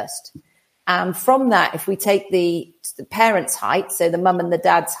the 1st. And from that, if we take the parents' height, so the mum and the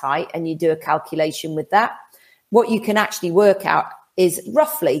dad's height, and you do a calculation with that, what you can actually work out is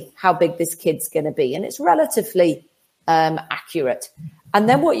roughly how big this kid's going to be. And it's relatively accurate. And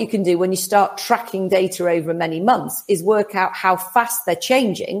then what you can do when you start tracking data over many months is work out how fast they're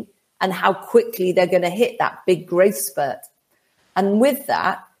changing and how quickly they're going to hit that big growth spurt. And with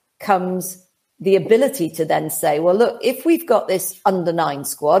that comes the ability to then say, well, look, if we've got this under 9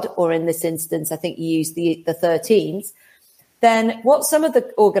 squad, or in this instance, I think you use the 13s, then what some of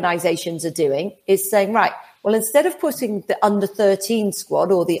the organizations are doing is saying, right, well, instead of putting the under 13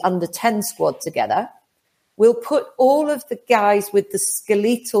 squad or the under 10 squad together, we'll put all of the guys with the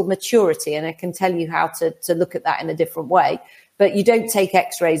skeletal maturity, and I can tell you how to look at that in a different way, but you don't take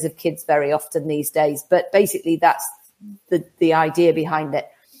x-rays of kids very often these days. But basically that's the idea behind it.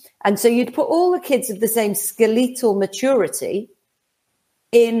 And so you'd put all the kids of the same skeletal maturity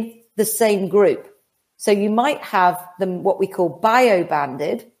in the same group. So you might have them what we call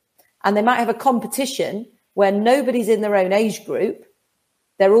bio-banded, and they might have a competition where nobody's in their own age group.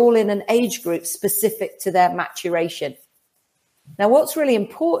 They're all in an age group specific to their maturation. Now, what's really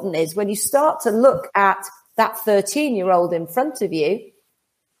important is when you start to look at that 13-year-old in front of you.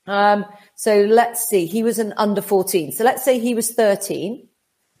 So let's see, he was an under 14. So let's say he was 13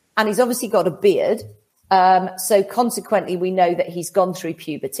 and he's obviously got a beard. So consequently, we know that he's gone through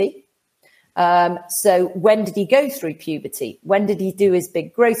puberty. So when did he go through puberty? When did he do his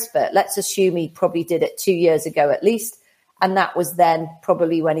big growth spurt? Let's assume he probably did it 2 years ago at least. And that was then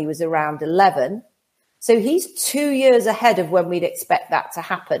probably when he was around 11. So he's 2 years ahead of when we'd expect that to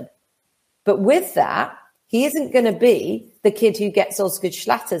happen. But with that, he isn't going to be the kid who gets Osgood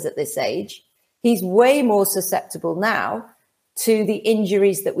Schlatters at this age. He's way more susceptible now to the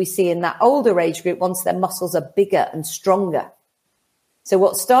injuries that we see in that older age group once their muscles are bigger and stronger. So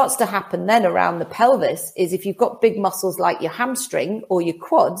what starts to happen then around the pelvis is if you've got big muscles like your hamstring or your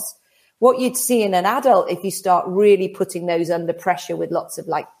quads, what you'd see in an adult if you start really putting those under pressure with lots of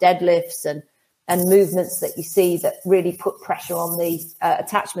like deadlifts and movements that you see that really put pressure on the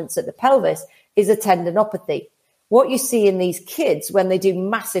attachments at the pelvis is a tendinopathy. What you see in these kids when they do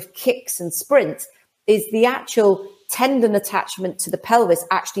massive kicks and sprints is the actual tendon attachment to the pelvis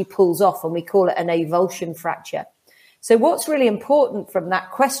actually pulls off, and we call it an avulsion fracture. So what's really important from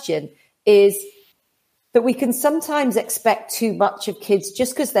that question is that we can sometimes expect too much of kids.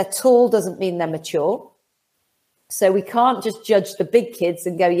 Just because they're tall doesn't mean they're mature. So we can't just judge the big kids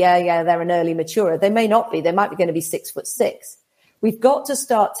and go, yeah, they're an early maturer. They may not be. They might be going to be 6'6". We've got to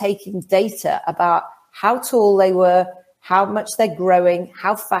start taking data about how tall they were, how much they're growing,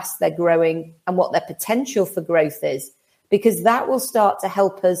 how fast they're growing, and what their potential for growth is, because that will start to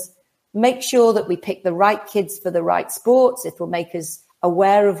help us make sure that we pick the right kids for the right sports. It will make us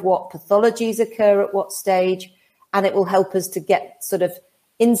aware of what pathologies occur at what stage, and it will help us to get sort of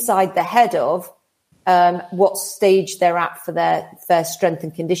inside the head of what stage they're at for their strength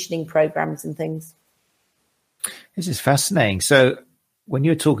and conditioning programs and things. This is fascinating. So when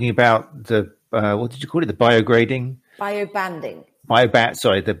you're talking about the, what did you call it? The biograding? Biobanding.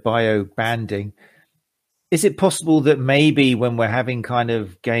 The biobanding. Is it possible that maybe when we're having kind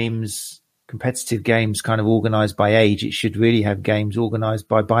of games, competitive games kind of organized by age, it should really have games organized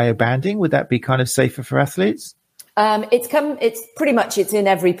by biobanding? Would that be kind of safer for athletes? It's pretty much, it's in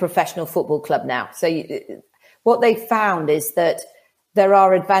every professional football club now. So what they found is that there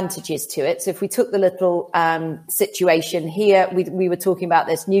are advantages to it. So if we took the little situation here, we were talking about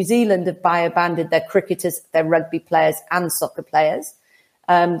this. New Zealand have biobanded their cricketers, their rugby players and soccer players.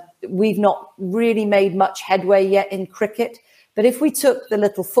 We've not really made much headway yet in cricket. But if we took the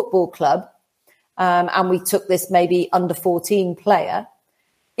little football club and we took this maybe under 14 player,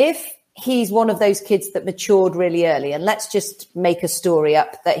 if he's one of those kids that matured really early, and let's just make a story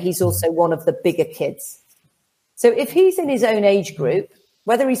up that he's also one of the bigger kids. So if he's in his own age group,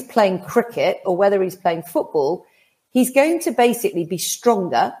 whether he's playing cricket or whether he's playing football, he's going to basically be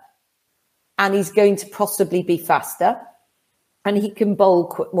stronger and he's going to possibly be faster and he can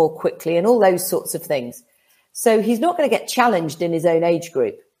bowl more quickly and all those sorts of things. So he's not going to get challenged in his own age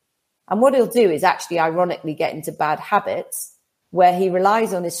group. And what he'll do is actually ironically get into bad habits where he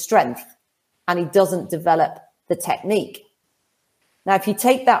relies on his strength and he doesn't develop the technique. Now, if you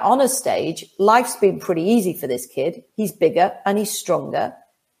take that on a stage, life's been pretty easy for this kid. He's bigger and he's stronger.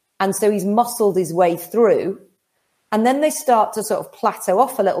 And so he's muscled his way through. And then they start to sort of plateau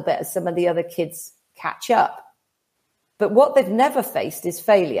off a little bit as some of the other kids catch up. But what they've never faced is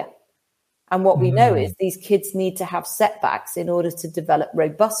failure. And what we know is these kids need to have setbacks in order to develop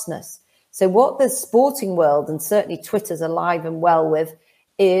robustness. So what the sporting world, and certainly Twitter's alive and well with,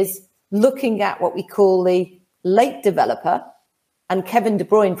 is looking at what we call the late developer. And Kevin De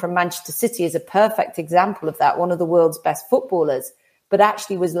Bruyne from Manchester City is a perfect example of that, one of the world's best footballers, but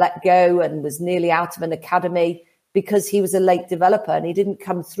actually was let go and was nearly out of an academy because he was a late developer and he didn't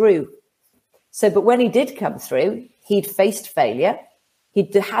come through. So, but when he did come through, he'd faced failure.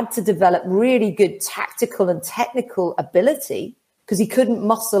 He'd had to develop really good tactical and technical ability because he couldn't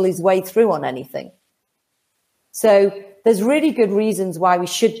muscle his way through on anything. So there's really good reasons why we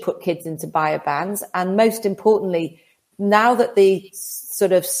should put kids into biobands. And most importantly, now that the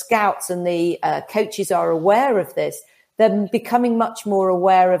sort of scouts and the coaches are aware of this, they're becoming much more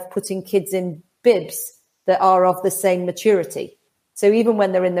aware of putting kids in bibs that are of the same maturity. So even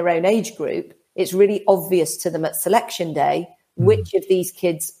when they're in their own age group, it's really obvious to them at selection day which of these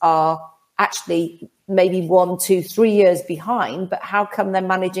kids are actually maybe 1, 2, 3 years behind, but how come they're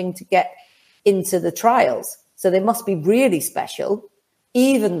managing to get into the trials? So they must be really special,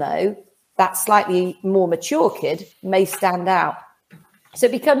 even though that slightly more mature kid may stand out. So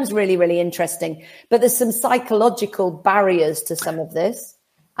it becomes really, really interesting. But there's some psychological barriers to some of this.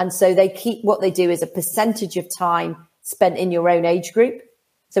 And so what they do is a percentage of time spent in your own age group.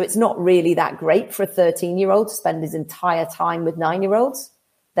 So it's not really that great for a 13-year-old to spend his entire time with 9-year-olds.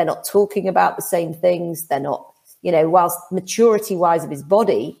 They're not talking about the same things. They're not, whilst maturity-wise of his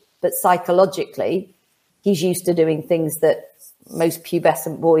body, but psychologically, he's used to doing things that most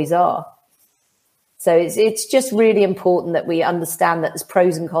pubescent boys are. So it's just really important that we understand that there's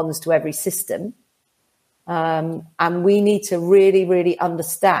pros and cons to every system. And we need to really, really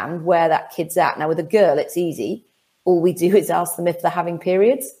understand where that kid's at. Now, with a girl, it's easy. All we do is ask them if they're having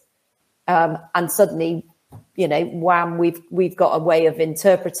periods. And suddenly, wham, we've got a way of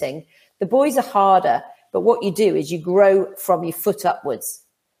interpreting. The boys are harder, but what you do is you grow from your foot upwards.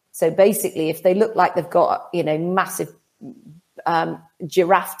 So basically, if they look like they've got, massive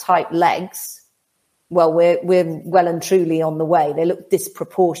giraffe-type legs, well, we're well and truly on the way. They look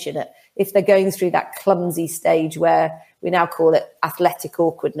disproportionate. If they're going through that clumsy stage where we now call it athletic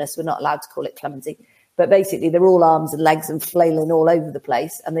awkwardness, we're not allowed to call it clumsy, but basically they're all arms and legs and flailing all over the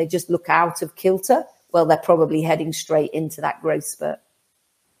place and they just look out of kilter, well, they're probably heading straight into that growth spurt.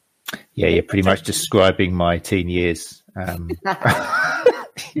 Yeah, you're pretty much describing my teen years on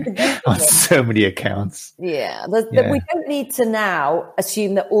so many accounts. Yeah. We don't need to now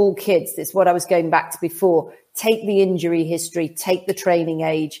assume that all kids, it's what I was going back to before, take the injury history, take the training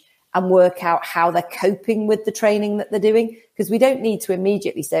age and work out how they're coping with the training that they're doing. Because we don't need to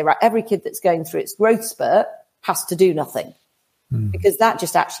immediately say, right, every kid that's going through its growth spurt has to do nothing. Because that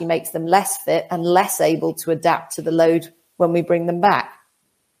just actually makes them less fit and less able to adapt to the load when we bring them back.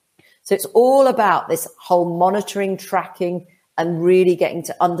 So it's all about this whole monitoring, tracking, and really getting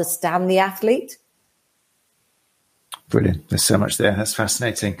to understand the athlete. Brilliant. There's so much there. That's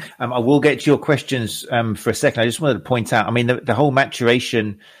fascinating. I will get to your questions for a second. I just wanted to point out, I mean, the whole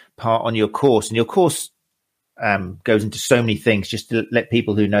maturation part on your course, and your course goes into so many things, just to let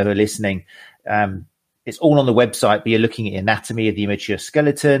people who know who are listening. It's all on the website, but you're looking at anatomy of the immature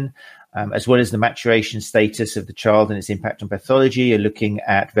skeleton, as well as the maturation status of the child and its impact on pathology. You're looking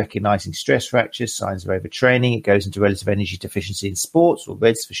at recognizing stress fractures, signs of overtraining. It goes into relative energy deficiency in sports, or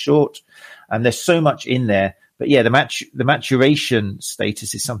REDS for short. And there's so much in there. But yeah, the maturation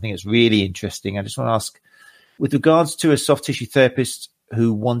status is something that's really interesting. I just want to ask, with regards to a soft tissue therapist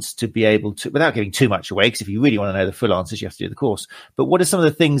who wants to be able to, without giving too much away, because if you really want to know the full answers, you have to do the course. But what are some of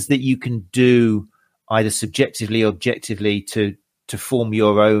the things that you can do either subjectively or objectively to form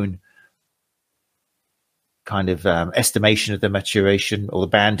your own kind of estimation of the maturation or the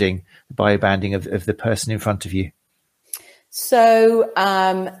banding, the biobanding of the person in front of you? So,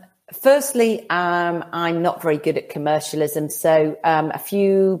 firstly, I'm not very good at commercialism. So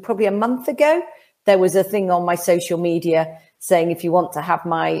probably a month ago, there was a thing on my social media saying, if you want to have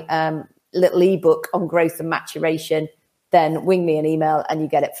my little ebook on growth and maturation, then wing me an email and you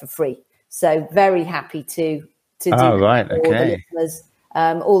get it for free. So very happy to do right, for all the listeners.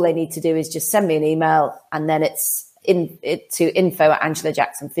 All they need to do is just send me an email and then it's to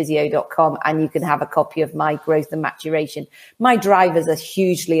info@angelajacksonphysio.com and you can have a copy of my growth and maturation. My drivers are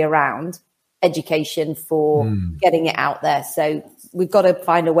hugely around education for getting it out there. So we've got to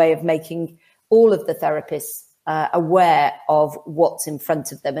find a way of making all of the therapists aware of what's in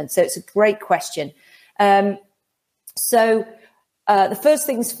front of them. And so it's a great question. So the first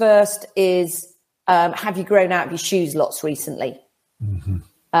things first is, have you grown out of your shoes lots recently?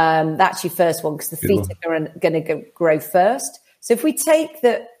 That's your first one, because the feet are going to grow first. So if we take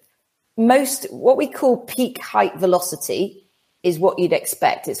what we call peak height velocity is what you'd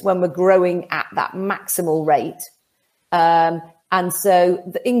expect. It's when we're growing at that maximal rate. And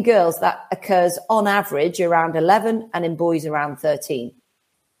so in girls, that occurs on average around 11 and in boys around 13.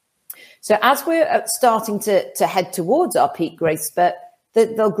 So as we're starting to head towards our peak growth spurt,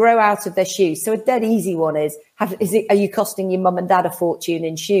 they'll grow out of their shoes. So a dead easy one is, are you costing your mum and dad a fortune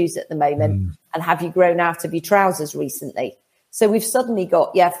in shoes at the moment? And have you grown out of your trousers recently? So we've suddenly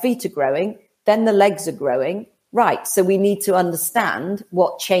got, feet are growing, then the legs are growing. Right. So we need to understand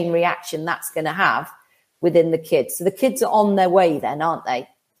what chain reaction that's going to have within the kids. So the kids are on their way then, aren't they?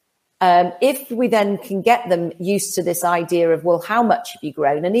 If we then can get them used to this idea of, well, how much have you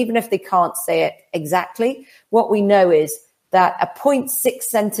grown? And even if they can't say it exactly, what we know is that a 0.6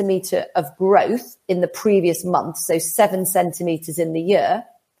 centimeter of growth in the previous month, so 7 centimeters in the year,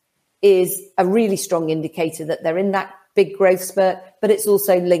 is a really strong indicator that they're in that big growth spurt, but it's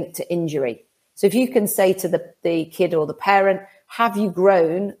also linked to injury. So if you can say to the kid or the parent, have you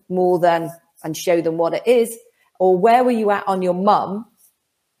grown more than, and show them what it is, or where were you at on your mum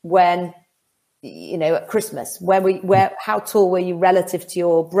when, at Christmas, how tall were you relative to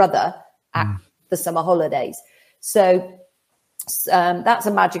your brother at the summer holidays? So that's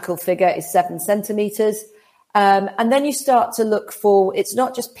a magical figure, is 7 centimeters. And then you start to look for, it's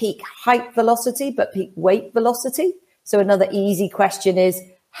not just peak height velocity, but peak weight velocity. So another easy question is,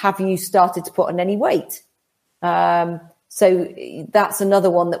 have you started to put on any weight? So that's another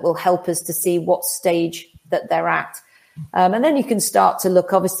one that will help us to see what stage that they're at. And then you can start to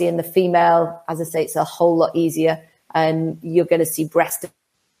look, obviously, in the female, as I say, it's a whole lot easier. And you're going to see breast.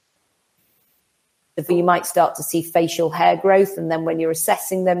 You might start to see facial hair growth. And then when you're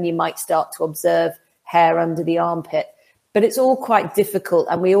assessing them, you might start to observe hair under the armpit. But it's all quite difficult.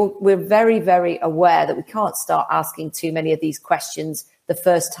 And we're very, very aware that we can't start asking too many of these questions the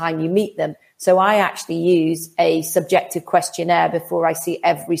first time you meet them. So I actually use a subjective questionnaire before I see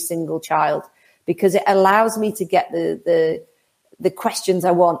every single child, because it allows me to get the questions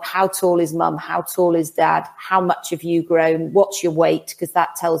I want. How tall is mum? How tall is dad? How much have you grown? What's your weight? Because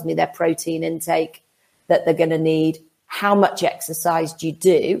that tells me their protein intake that they're going to need. How much exercise do you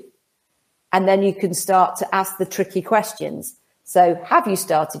do? And then you can start to ask the tricky questions. So have you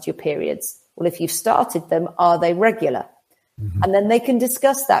started your periods? Well, if you've started them, are they regular? Mm-hmm. And then they can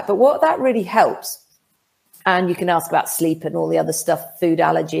discuss that. But what that really helps, and you can ask about sleep and all the other stuff, food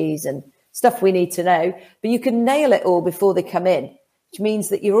allergies and stuff we need to know, but you can nail it all before they come in, which means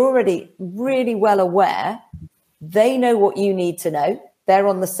that you're already really well aware. They know what you need to know. They're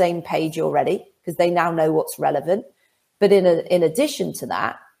on the same page already because they now know what's relevant. But in addition to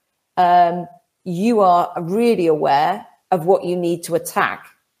that, you are really aware of what you need to attack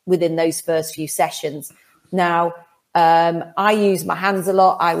within those first few sessions. Now, I use my hands a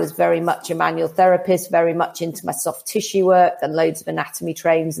lot. I was very much a manual therapist, very much into my soft tissue work and loads of anatomy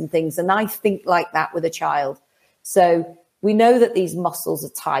trains and things. And I think like that with a child. So we know that these muscles are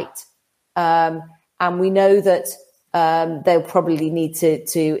tight. And we know that they'll probably need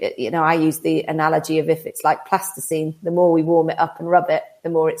to, I use the analogy of if it's like plasticine, the more we warm it up and rub it, the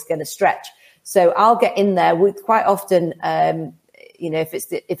more it's going to stretch. So I'll get in there with quite often,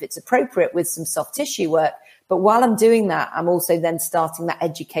 if it's appropriate, with some soft tissue work. But while I'm doing that, I'm also then starting that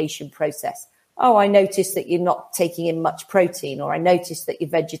education process. Oh, I noticed that you're not taking in much protein, or I noticed that you're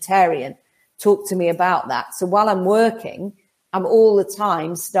vegetarian. Talk to me about that. So while I'm working, I'm all the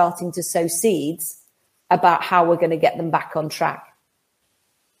time starting to sow seeds about how we're going to get them back on track.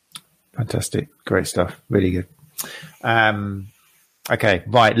 Fantastic. Great stuff. Really good. Okay,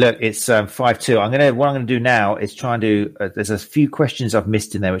 right. Look, it's 5-2. What I'm going to do now is try and do, there's a few questions I've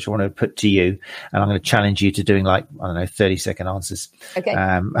missed in there, which I want to put to you. And I'm going to challenge you to doing 30-second answers.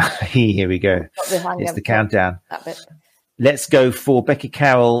 Okay. Here we go. It's the countdown. Let's go for Becky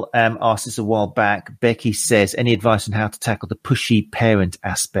Carroll. Asked this a while back. Becky says, any advice on how to tackle the pushy parent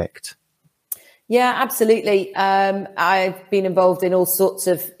aspect? Yeah, absolutely. I've been involved in all sorts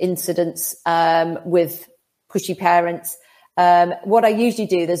of incidents with pushy parents. What I usually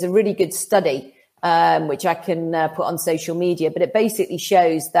do, there's a really good study, which I can put on social media, but it basically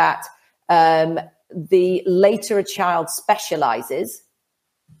shows that the later a child specializes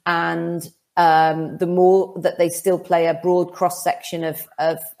and the more that they still play a broad cross section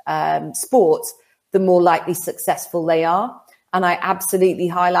of sports, the more likely successful they are. And I absolutely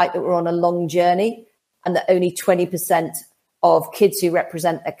highlight that we're on a long journey and that only 20% of kids who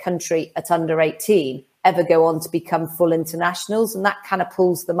represent a country at under 18 ever go on to become full internationals. And that kind of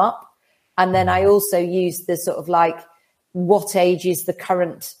pulls them up. And then I also use the sort of what age is the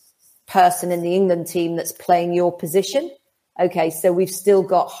current person in the England team that's playing your position? Okay, so we've still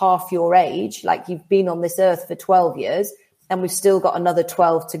got half your age, like you've been on this earth for 12 years, and we've still got another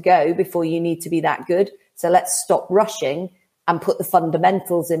 12 to go before you need to be that good. So let's stop rushing and put the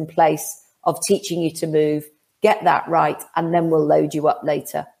fundamentals in place of teaching you to move, get that right, and then we'll load you up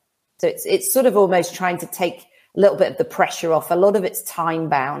later. So it's sort of almost trying to take a little bit of the pressure off. A lot of it's time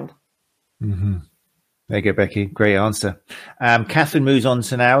bound. Mm-hmm. There you go, Becky. Great answer. Catherine moves on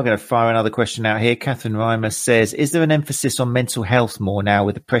to now. We're going to fire another question out here. Catherine Reimer says, is there an emphasis on mental health more now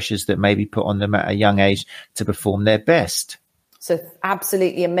with the pressures that may be put on them at a young age to perform their best? So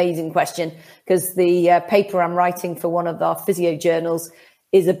absolutely amazing question, because the paper I'm writing for one of our physio journals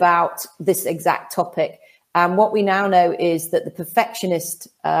is about this exact topic. And what we now know is that the perfectionist,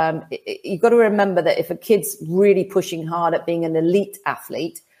 you've got to remember that if a kid's really pushing hard at being an elite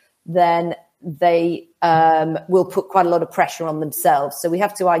athlete, then they will put quite a lot of pressure on themselves. So we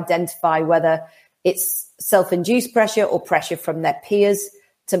have to identify whether it's self-induced pressure or pressure from their peers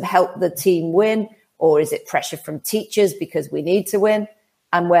to help the team win? Or is it pressure from teachers because we need to win?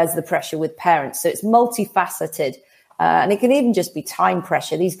 And where's the pressure with parents? So it's multifaceted. And it can even just be time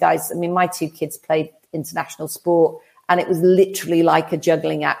pressure. These guys, I mean, my 2 kids played international sport, and it was literally like a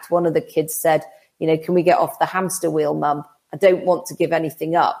juggling act. One of the kids said, you know, can we get off the hamster wheel, Mum? I don't want to give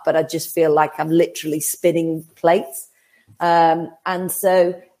anything up, but I just feel like I'm literally spinning plates. And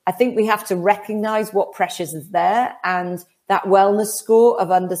so I think we have to recognize what pressures is there, and that wellness score of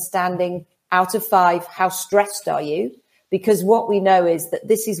understanding out of 5, how stressed are you? Because what we know is that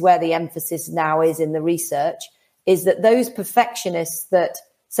this is where the emphasis now is in the research, is that those perfectionists that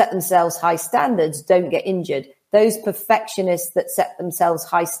set themselves high standards don't get injured. Those perfectionists that set themselves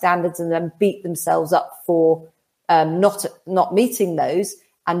high standards and then beat themselves up for not meeting those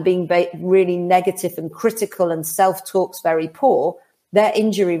and being really negative and critical and self-talk's very poor, their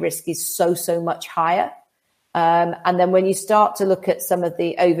injury risk is so much higher. And then when you start to look at some of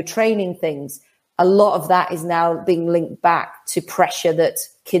the overtraining things, a lot of that is now being linked back to pressure that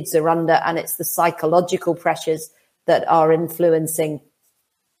kids are under, and it's the psychological pressures that are influencing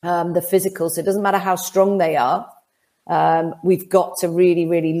the physical. So it doesn't matter how strong they are. We've got to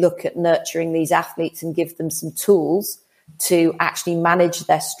really look at nurturing these athletes and give them some tools to actually manage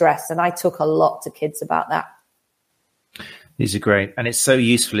their stress. And I talk a lot to kids about that. These are great. And it's so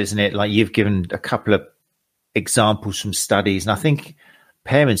useful, isn't it? Like, you've given a couple of examples from studies. And I think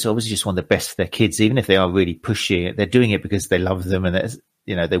parents obviously just want the best for their kids, even if they are really pushy. They're doing it because they love them and,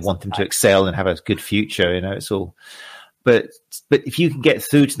 you know, they want them to excel and have a good future. You know, it's all. But if you can get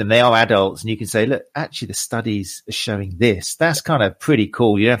through to them, they are adults, and you can say, look, actually the studies are showing this. That's kind of pretty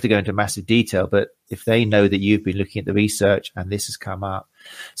cool. You don't have to go into massive detail, but if they know that you've been looking at the research and this has come up.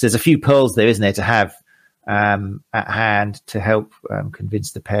 So there's a few pearls there, isn't there, to have at hand to help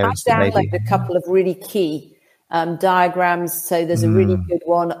convince the parents. I've downloaded a couple of really key diagrams. So there's a really good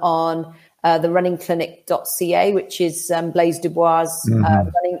one on the runningclinic.ca, which is Blaise Dubois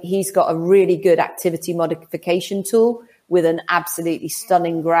running. He's got a really good activity modification tool with an absolutely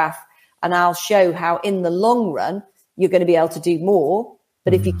stunning graph. And I'll show how in the long run, you're going to be able to do more.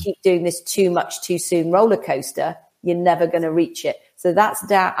 But if you keep doing this too much too soon roller coaster, you're never going to reach it. So that's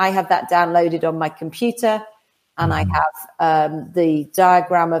down. I have that downloaded on my computer, and I have the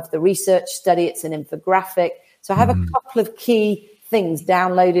diagram of the research study. It's an infographic. So I have a couple of key things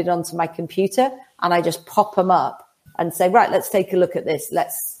downloaded onto my computer, and I just pop them up and say, right, let's take a look at this.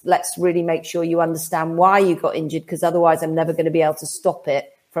 Let's really make sure you understand why you got injured, because otherwise I'm never going to be able to stop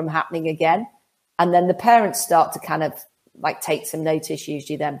it from happening again. And then the parents start to kind of like take some notice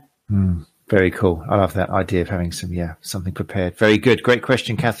usually then. Very cool. I love that idea of having something prepared. Very good. Great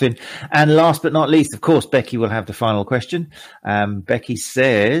question, Catherine. And last but not least, of course, Becky will have the final question. Becky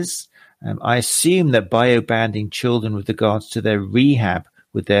says, I assume that biobanding children with regards to their rehab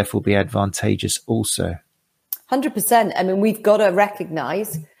would therefore be advantageous also. 100%. I mean, we've got to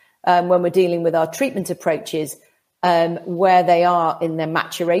recognize when we're dealing with our treatment approaches where they are in their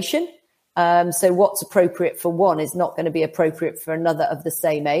maturation. So what's appropriate for one is not going to be appropriate for another of the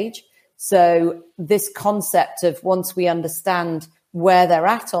same age. So this concept of once we understand where they're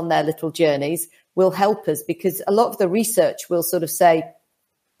at on their little journeys will help us, because a lot of the research will sort of say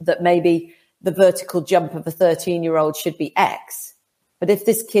that maybe the vertical jump of a 13-year-old should be X. But if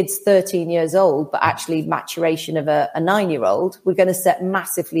this kid's 13 years old, but actually maturation of a 9-year-old, we're going to set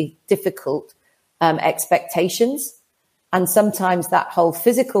massively difficult expectations. And sometimes that whole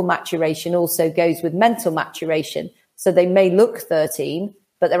physical maturation also goes with mental maturation. So they may look 13,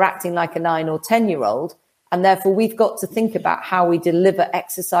 but they're acting like a 9 or 10-year-old. And therefore, we've got to think about how we deliver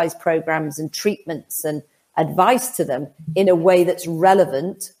exercise programs and treatments and advice to them in a way that's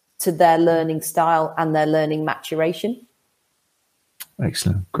relevant to their learning style and their learning maturation.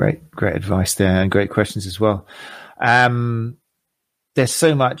 Excellent. Great advice there, and great questions as well. There's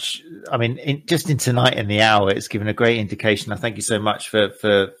so much, I mean, just in tonight in the hour, it's given a great indication. I thank you so much for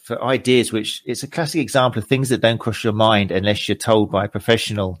ideas, which it's a classic example of things that don't cross your mind unless you're told by a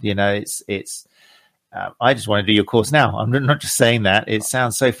professional. You know, I just want to do your course now. I'm not just saying that. It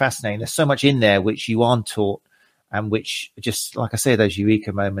sounds so fascinating. There's so much in there which you aren't taught, and which, just like I say, those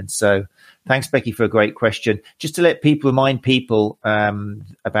eureka moments. So thanks, Becky, for a great question. Just to remind people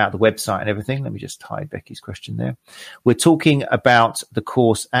about the website and everything. Let me just hide Becky's question there. We're talking about the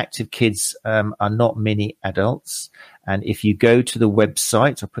course Active Kids Are Not Mini Adults. And if you go to the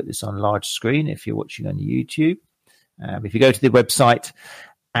website, I'll put this on large screen if you're watching on YouTube. If you go to the website,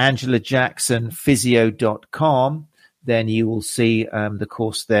 angelajacksonphysio.com, then you will see the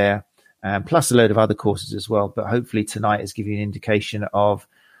course there. Plus a load of other courses as well. But hopefully tonight has given you an indication of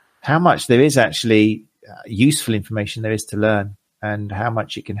how much there is actually useful information there is to learn, and how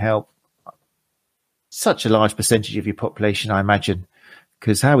much it can help such a large percentage of your population, I imagine.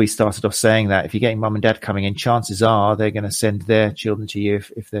 Because how we started off saying that, if you're getting mum and dad coming in, chances are they're going to send their children to you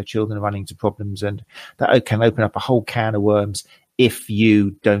if their children are running into problems. And that can open up a whole can of worms if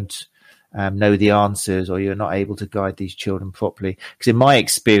you don't know the answers, or you're not able to guide these children properly. Because in my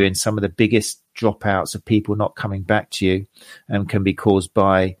experience, some of the biggest dropouts of people not coming back to you can be caused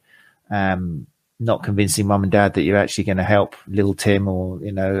by not convincing mum and dad that you're actually going to help little Tim, or,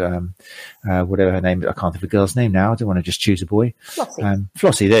 whatever her name. I can't think of a girl's name now. I don't want to just choose a boy.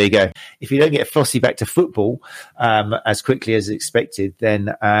 Flossie, there you go. If you don't get Flossie back to football as quickly as expected, then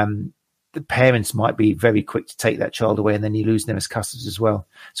the parents might be very quick to take that child away, and then you lose them as customers as well.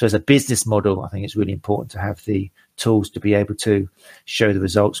 So as a business model, I think it's really important to have the tools to be able to show the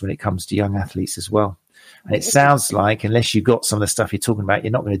results when it comes to young athletes as well. And it sounds like, unless you've got some of the stuff you're talking about,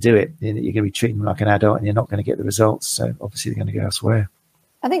 you're not going to do it. You're going to be treating them like an adult, and you're not going to get the results. So obviously they're going to go elsewhere.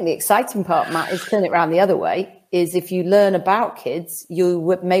 I think the exciting part, Matt, is turn it around the other way, is if you learn about kids,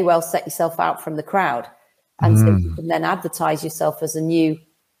 you may well set yourself out from the crowd. And so you can then advertise yourself as a new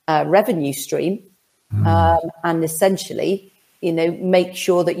revenue stream, and essentially, make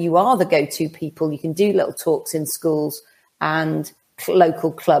sure that you are the go-to people. You can do little talks in schools and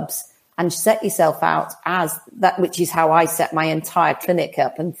local clubs, and set yourself out as that, which is how I set my entire clinic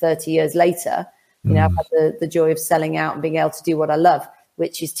up. And 30 years later, I've had the joy of selling out and being able to do what I love,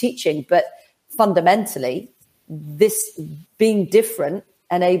 which is teaching. But fundamentally, this being different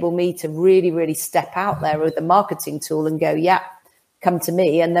enabled me to really, really step out there with the marketing tool and go, yeah, come to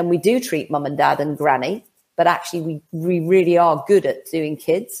me. And then we do treat mum and dad and granny, but actually we really are good at doing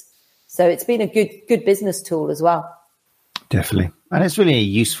kids. So it's been a good business tool as well. Definitely. And it's really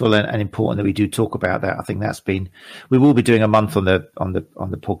useful and important that we do talk about that. I think we will be doing a month on the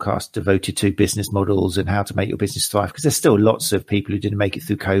podcast devoted to business models and how to make your business thrive, because there's still lots of people who didn't make it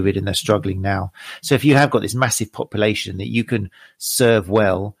through COVID and they're struggling now. So if you have got this massive population that you can serve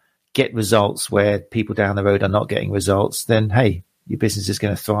well, get results where people down the road are not getting results, then hey, your business is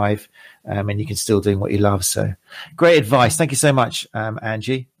going to thrive, and you can still do what you love. So great advice. Thank you so much,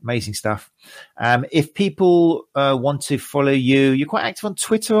 Angie. Amazing stuff. If people want to follow you, you're quite active on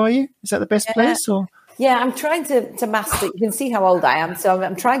Twitter, are you? Is that the best place? Or yeah, I'm trying to master. You can see how old I am. So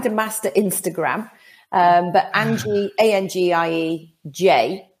I'm trying to master Instagram. But Angie,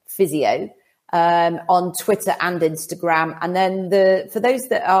 ANGIEJ Physio, on Twitter and Instagram. And then for those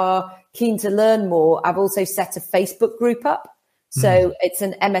that are keen to learn more, I've also set a Facebook group up. So it's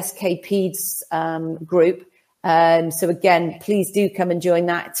an MSK Peds group. So again, please do come and join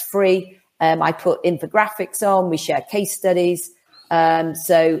that. It's free. I put infographics on. We share case studies.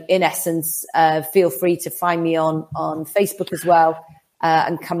 So in essence, feel free to find me on Facebook as well,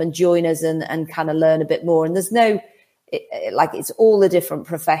 and come and join us and kind of learn a bit more. And there's it's all the different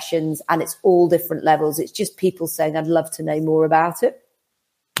professions and it's all different levels. It's just people saying, I'd love to know more about it.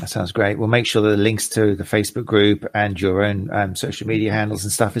 That sounds great. We'll make sure that the links to the Facebook group and your own social media handles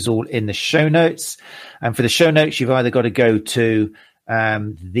and stuff is all in the show notes. And for the show notes, you've either got to go to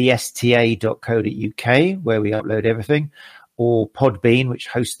thesta.co.uk, where we upload everything, or Podbean, which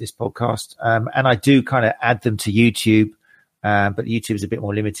hosts this podcast. And I do kind of add them to YouTube, but YouTube is a bit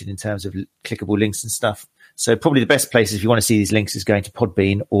more limited in terms of clickable links and stuff. So probably the best place if you want to see these links is going to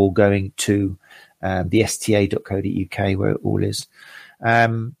Podbean or going to thesta.co.uk, where it all is.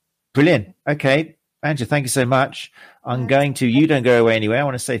 Brilliant. Okay, Angela, thank you so much. You don't go away anywhere. I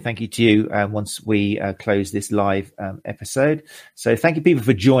want to say thank you to you once we close this live episode. So thank you, people,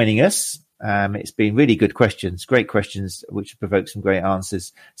 for joining us. It's been really good questions, great questions, which provoke some great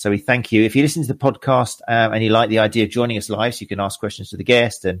answers. So we thank you. If you listen to the podcast and you like the idea of joining us live, so you can ask questions to the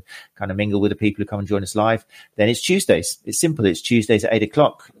guest and kind of mingle with the people who come and join us live, then it's Tuesdays. It's simple. It's Tuesdays at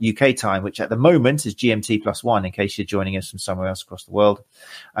 8:00 UK time, which at the moment is GMT +1 in case you're joining us from somewhere else across the world.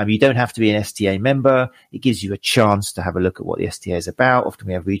 You don't have to be an STA member. It gives you a chance to have a look at what the STA is about. Often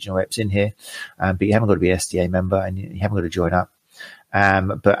we have regional reps in here, but you haven't got to be an STA member and you haven't got to join up.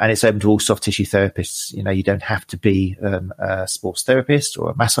 And it's open to all soft tissue therapists. You don't have to be a sports therapist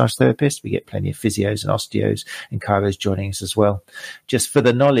or a massage therapist. We get plenty of physios and osteos and chiros joining us as well, just for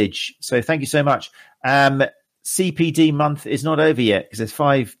the knowledge. So thank you so much. CPD month is not over yet because there's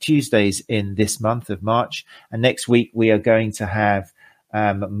 5 Tuesdays in this month of March. And next week we are going to have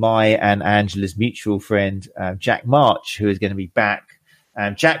my and Angela's mutual friend, Jack March, who is going to be back.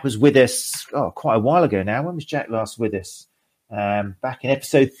 Jack was with us quite a while ago now. When was Jack last with us? Back in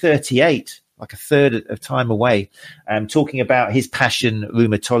episode 38, like a third of time away, talking about his passion,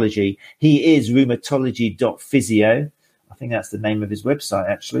 rheumatology. He is rheumatology.physio. I think that's the name of his website,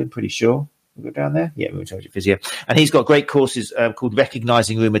 actually. I'm pretty sure. We'll go down there. Yeah, Rheumatology Physio. And he's got great courses called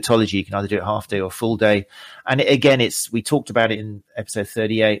Recognizing Rheumatology. You can either do it half day or full day. And again, we talked about it in episode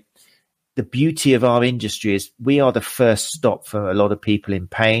 38. The beauty of our industry is we are the first stop for a lot of people in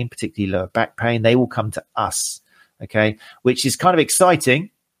pain, particularly lower back pain. They will come to us, okay, which is kind of exciting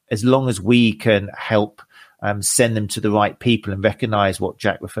as long as we can help send them to the right people and recognize what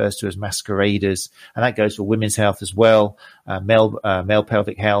Jack refers to as masqueraders. And that goes for women's health as well, male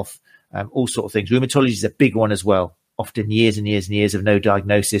pelvic health, all sort of things. Rheumatology is a big one as well. Often years and years and years of no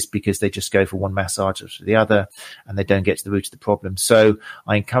diagnosis because they just go for one massage after the other and they don't get to the root of the problem. So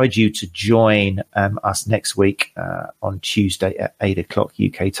I encourage you to join us next week on Tuesday at 8 o'clock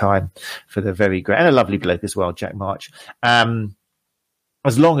UK time for the very great and a lovely bloke as well, Jack March.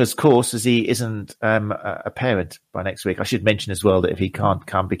 As long as, of course, as he isn't a parent by next week. I should mention as well that if he can't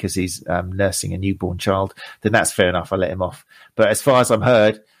come because he's nursing a newborn child, then that's fair enough. I'll let him off. But as far as I've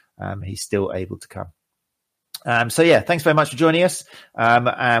heard, he's still able to come. So yeah, thanks very much for joining us.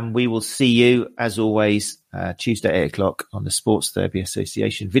 And we will see you as always, Tuesday, 8 o'clock on the Sports Therapy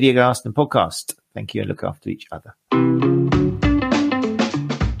Association videocast and podcast. Thank you and look after each other.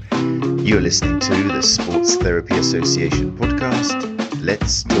 You're listening to the Sports Therapy Association podcast.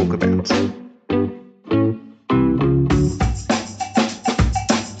 Let's talk about it.